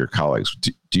respectful to your colleagues.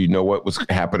 Do you know what was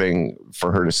happening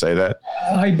for her to say that?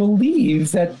 I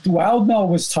believe that while Mel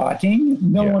was talking,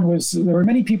 there were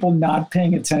many people not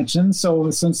paying attention.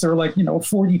 So since there are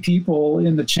 40 people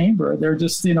in the chamber, they're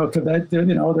just,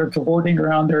 they're cavorting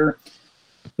around their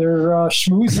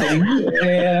schmoozing.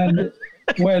 And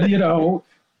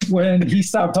when he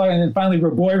stopped talking, and finally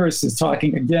Reboyras is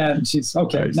talking again, she's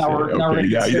okay. Now we're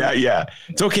yeah.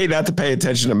 It's okay not to pay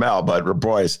attention to Mel, but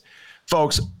Reboyras,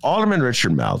 folks, Alderman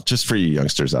Richard Mell, just for you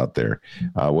youngsters out there,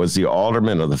 was the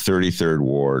alderman of the 33rd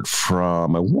Ward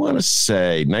from, I want to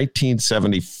say,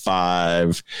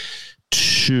 1975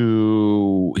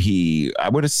 to I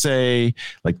would say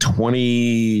like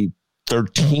 20.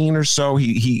 2013 or so,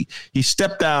 he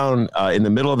stepped down in the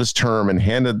middle of his term and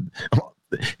handed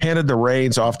the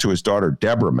reins off to his daughter,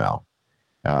 Deborah Mell.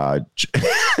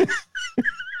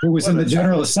 Who was in the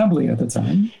General Assembly at the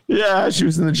time. Yeah, she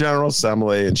was in the General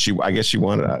Assembly, and I guess she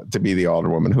wanted to be the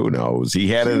alderwoman. Who knows? He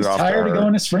handed it off to her. Tired of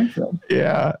going to Springfield.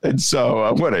 Yeah, and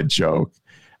so what a joke.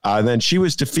 Then she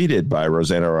was defeated by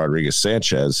Rosanna Rodriguez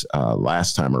Sanchez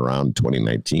last time around,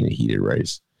 2019, a heated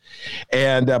race.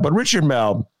 And but Richard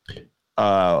Mell,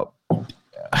 the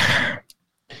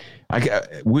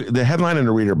headline in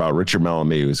the Reader about Richard Mell and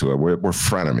me was we're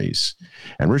frenemies.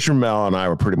 And Richard Mell and I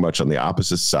were pretty much on the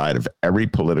opposite side of every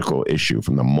political issue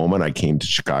from the moment I came to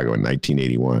Chicago in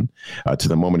 1981 to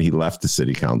the moment he left the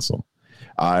city council.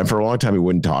 And for a long time, he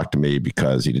wouldn't talk to me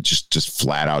because he just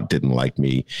flat out didn't like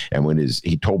me. And when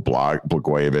he told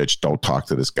Blagojevich, don't talk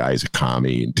to this guy, he's a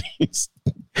commie and he's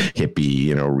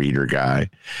hippie, reader guy.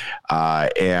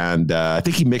 And I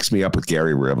think he mixed me up with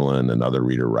Gary Rivlin, another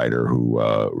reader writer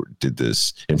who did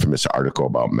this infamous article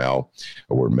about Mell,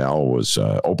 where Mell was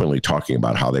openly talking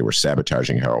about how they were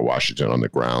sabotaging Harold Washington on the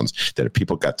grounds that if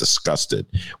people got disgusted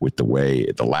with the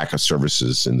lack of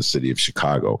services in the city of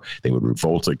Chicago, they would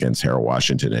revolt against Harold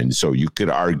Washington. And so you could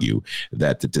argue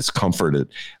that the discomfort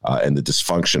and the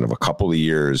dysfunction of a couple of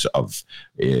years of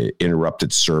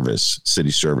interrupted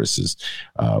city services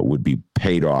would be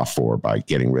paid off for by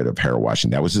getting rid of Harold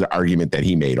Washington. That was the argument that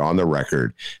he made on the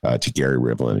record to Gary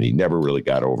Rivlin, and he never really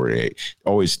got over it.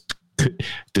 Always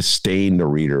disdained the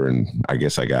Reader, and I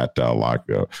guess I got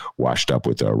washed up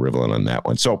with Rivlin on that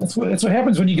one. So that's what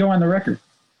happens when you go on the record.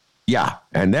 Yeah,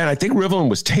 and then I think Rivlin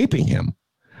was taping him.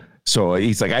 So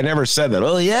he's like, I never said that.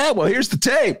 Oh, yeah, well, here's the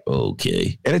tape.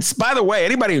 Okay. And it's, by the way,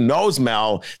 anybody who knows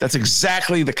Mell, that's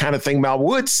exactly the kind of thing Mell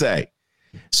would say.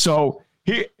 So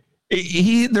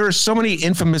there are so many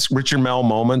infamous Richard Mell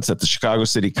moments at the Chicago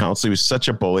City Council. He was such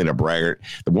a bully and a braggart.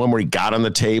 The one where he got on the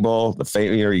table,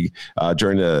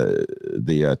 during the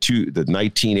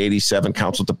 1987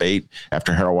 council debate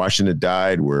after Harold Washington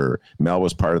died, where Mell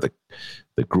was part of the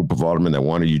group of aldermen that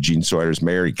wanted Eugene Sawyer as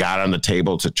mayor. He got on the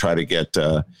table to try to get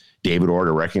David Orr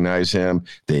to recognize him.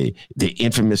 The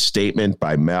infamous statement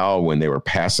by Mell when they were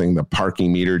passing the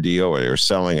parking meter deal, where they were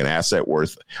selling an asset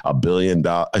worth $1 billion.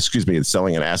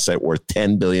 Selling an asset worth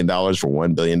 $10 billion for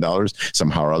 $1 billion.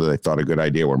 Somehow or other, they thought a good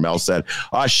idea. Where Mell said,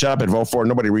 "Oh, shut up and vote for it.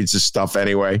 Nobody reads this stuff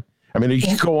anyway." I mean, you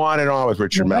can go on and on with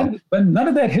Richard Mell. But none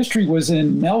of that history was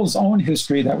in Mell's own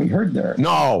history that we heard there.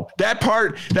 No, that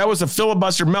was a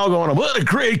filibuster Mell going, what a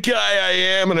great guy I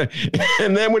am. And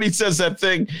then when he says that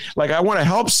thing, like, I want to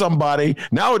help somebody.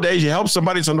 Nowadays, you help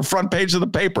somebody, it's on the front page of the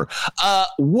paper.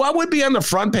 What would be on the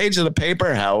front page of the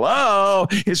paper? Hello,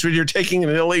 it's when you're taking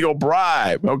an illegal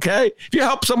bribe, okay? If you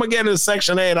help someone get into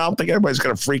Section 8, I don't think everybody's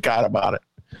going to freak out about it.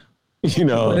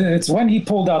 It's when he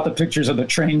pulled out the pictures of the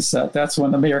train set. That's when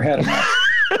the mayor had him out.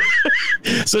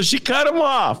 So she cut him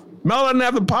off. Mell didn't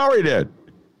have the power he did.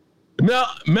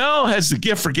 Mell has the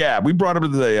gift for gab. We brought him to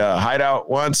the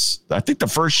hideout once, I think the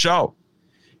first show.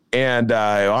 And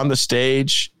on the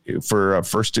stage for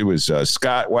first it was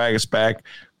Scott Wagasback.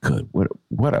 Good.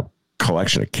 What a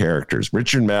collection of characters.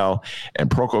 Richard Mell and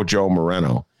Proco Joe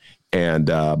Moreno. And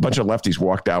a bunch of lefties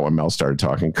walked out when Mell started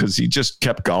talking because he just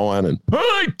kept going and,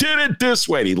 I did it this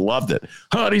way. And he loved it.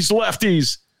 Oh, these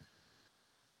lefties.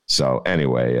 So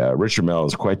anyway, Richard Mell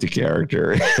is quite the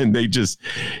character. And they just,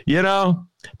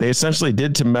 they essentially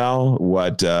did to Mell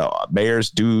what mayors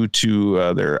do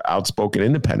to their outspoken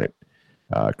independent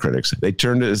critics. They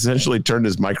essentially turned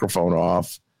his microphone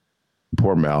off.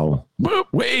 Poor Mell.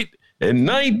 But wait. In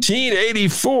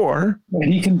 1984.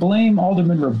 And he can blame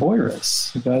Alderman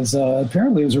Raboyris because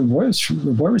apparently it was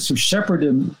Raboyris who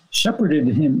shepherded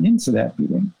him into that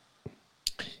meeting.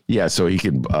 Yeah, so he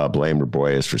can blame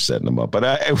Raboyris for setting him up.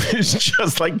 But it was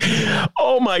just like,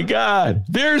 oh, my God,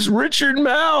 there's Richard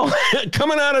Mell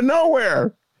coming out of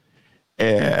nowhere.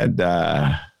 And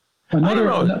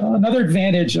another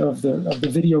advantage of the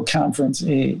video conference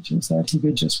age is that he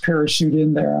could just parachute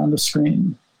in there on the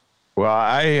screen.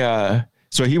 Well,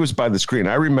 so he was by the screen.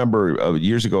 I remember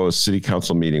years ago, a city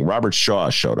council meeting, Robert Shaw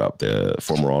showed up, the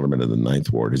former alderman of the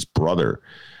 9th Ward. His brother,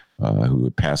 who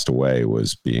had passed away,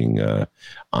 was being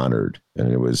honored.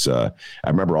 And it was, I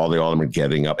remember all the aldermen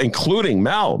getting up, including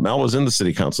Mell. Mell was in the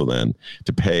city council then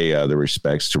to pay the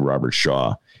respects to Robert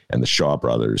Shaw and the Shaw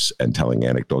brothers and telling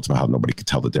anecdotes about how nobody could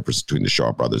tell the difference between the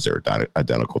Shaw brothers. They were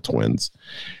identical twins.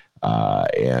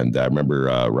 And I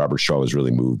remember Robert Shaw was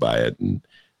really moved by it. And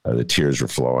the tears were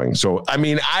flowing. So, I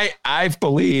mean, I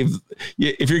believe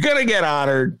if you're going to get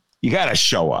honored, you got to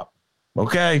show up.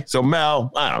 Okay. So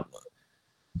Mell, I don't know.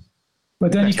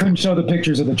 But then he couldn't show the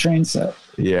pictures of the train set.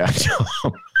 Yeah.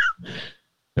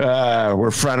 We're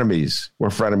frenemies. We're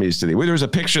frenemies today. There was a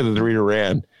picture that the reader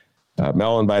ran.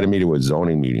 Mel invited me to a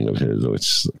zoning meeting of his, which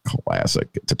is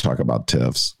classic, to talk about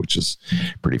TIFs, which is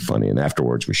pretty funny. And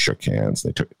afterwards, we shook hands.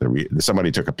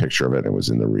 Somebody took a picture of it and it was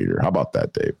in the reader. How about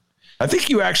that, Dave? I think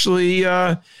you actually,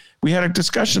 we had a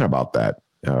discussion about that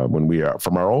when we are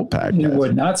from our old podcast. It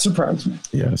would not surprise me.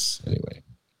 Yes. Anyway,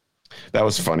 that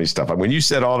was funny stuff. When you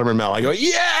said Alderman Mel, I go,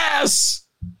 yes.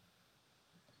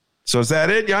 So is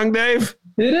that it, young Dave?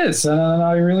 It is. And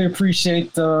I really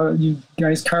appreciate you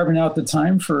guys carving out the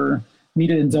time for me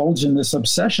to indulge in this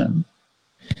obsession.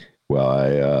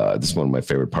 Well, this is one of my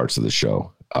favorite parts of the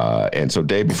show. And so,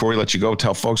 Dave, before we let you go,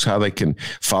 tell folks how they can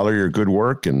follow your good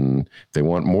work. And if they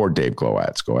want more Dave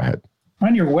Glowacz, go ahead.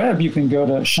 On your web, you can go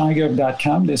to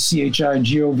chigov.com, to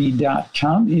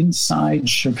chigov.com, Inside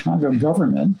Chicago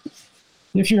Government.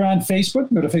 If you're on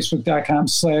Facebook, go to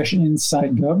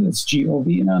facebook.com/InsideGov. That's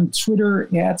GOV. And on Twitter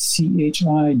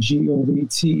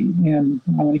 @CHIGOVT. And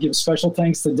I want to give special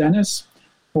thanks to Dennis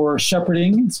for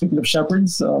shepherding, speaking of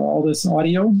shepherds, all this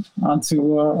audio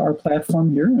onto our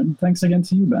platform here. And thanks again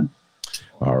to you, Ben.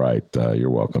 All right. You're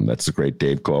welcome. That's the great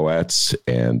Dave Glowacz.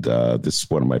 And this is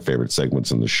one of my favorite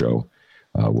segments in the show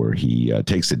where he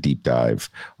takes a deep dive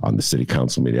on the city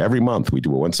council meeting. Every month, we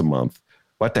do it once a month.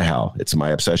 What the hell? It's my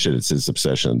obsession. It's his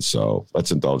obsession. So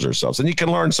let's indulge ourselves. And you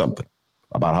can learn something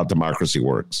about how democracy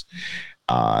works.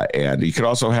 And you can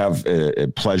also have a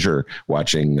pleasure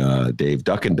watching Dave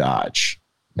duck and dodge.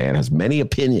 Man has many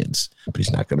opinions, but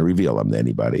he's not going to reveal them to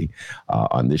anybody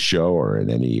on this show or in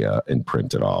any in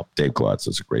print at all. Dave Glowacz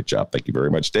does a great job. Thank you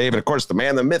very much, Dave. And of course, the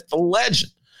man, the myth, the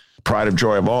legend, pride of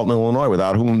joy of Alton, Illinois,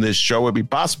 without whom this show would be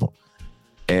possible.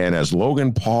 And as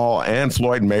Logan Paul and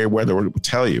Floyd Mayweather will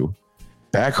tell you,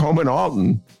 back home in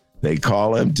Alton, they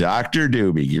call him Dr.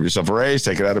 Doobie. Give yourself a raise,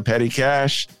 take it out of petty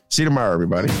cash. See you tomorrow,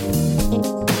 everybody.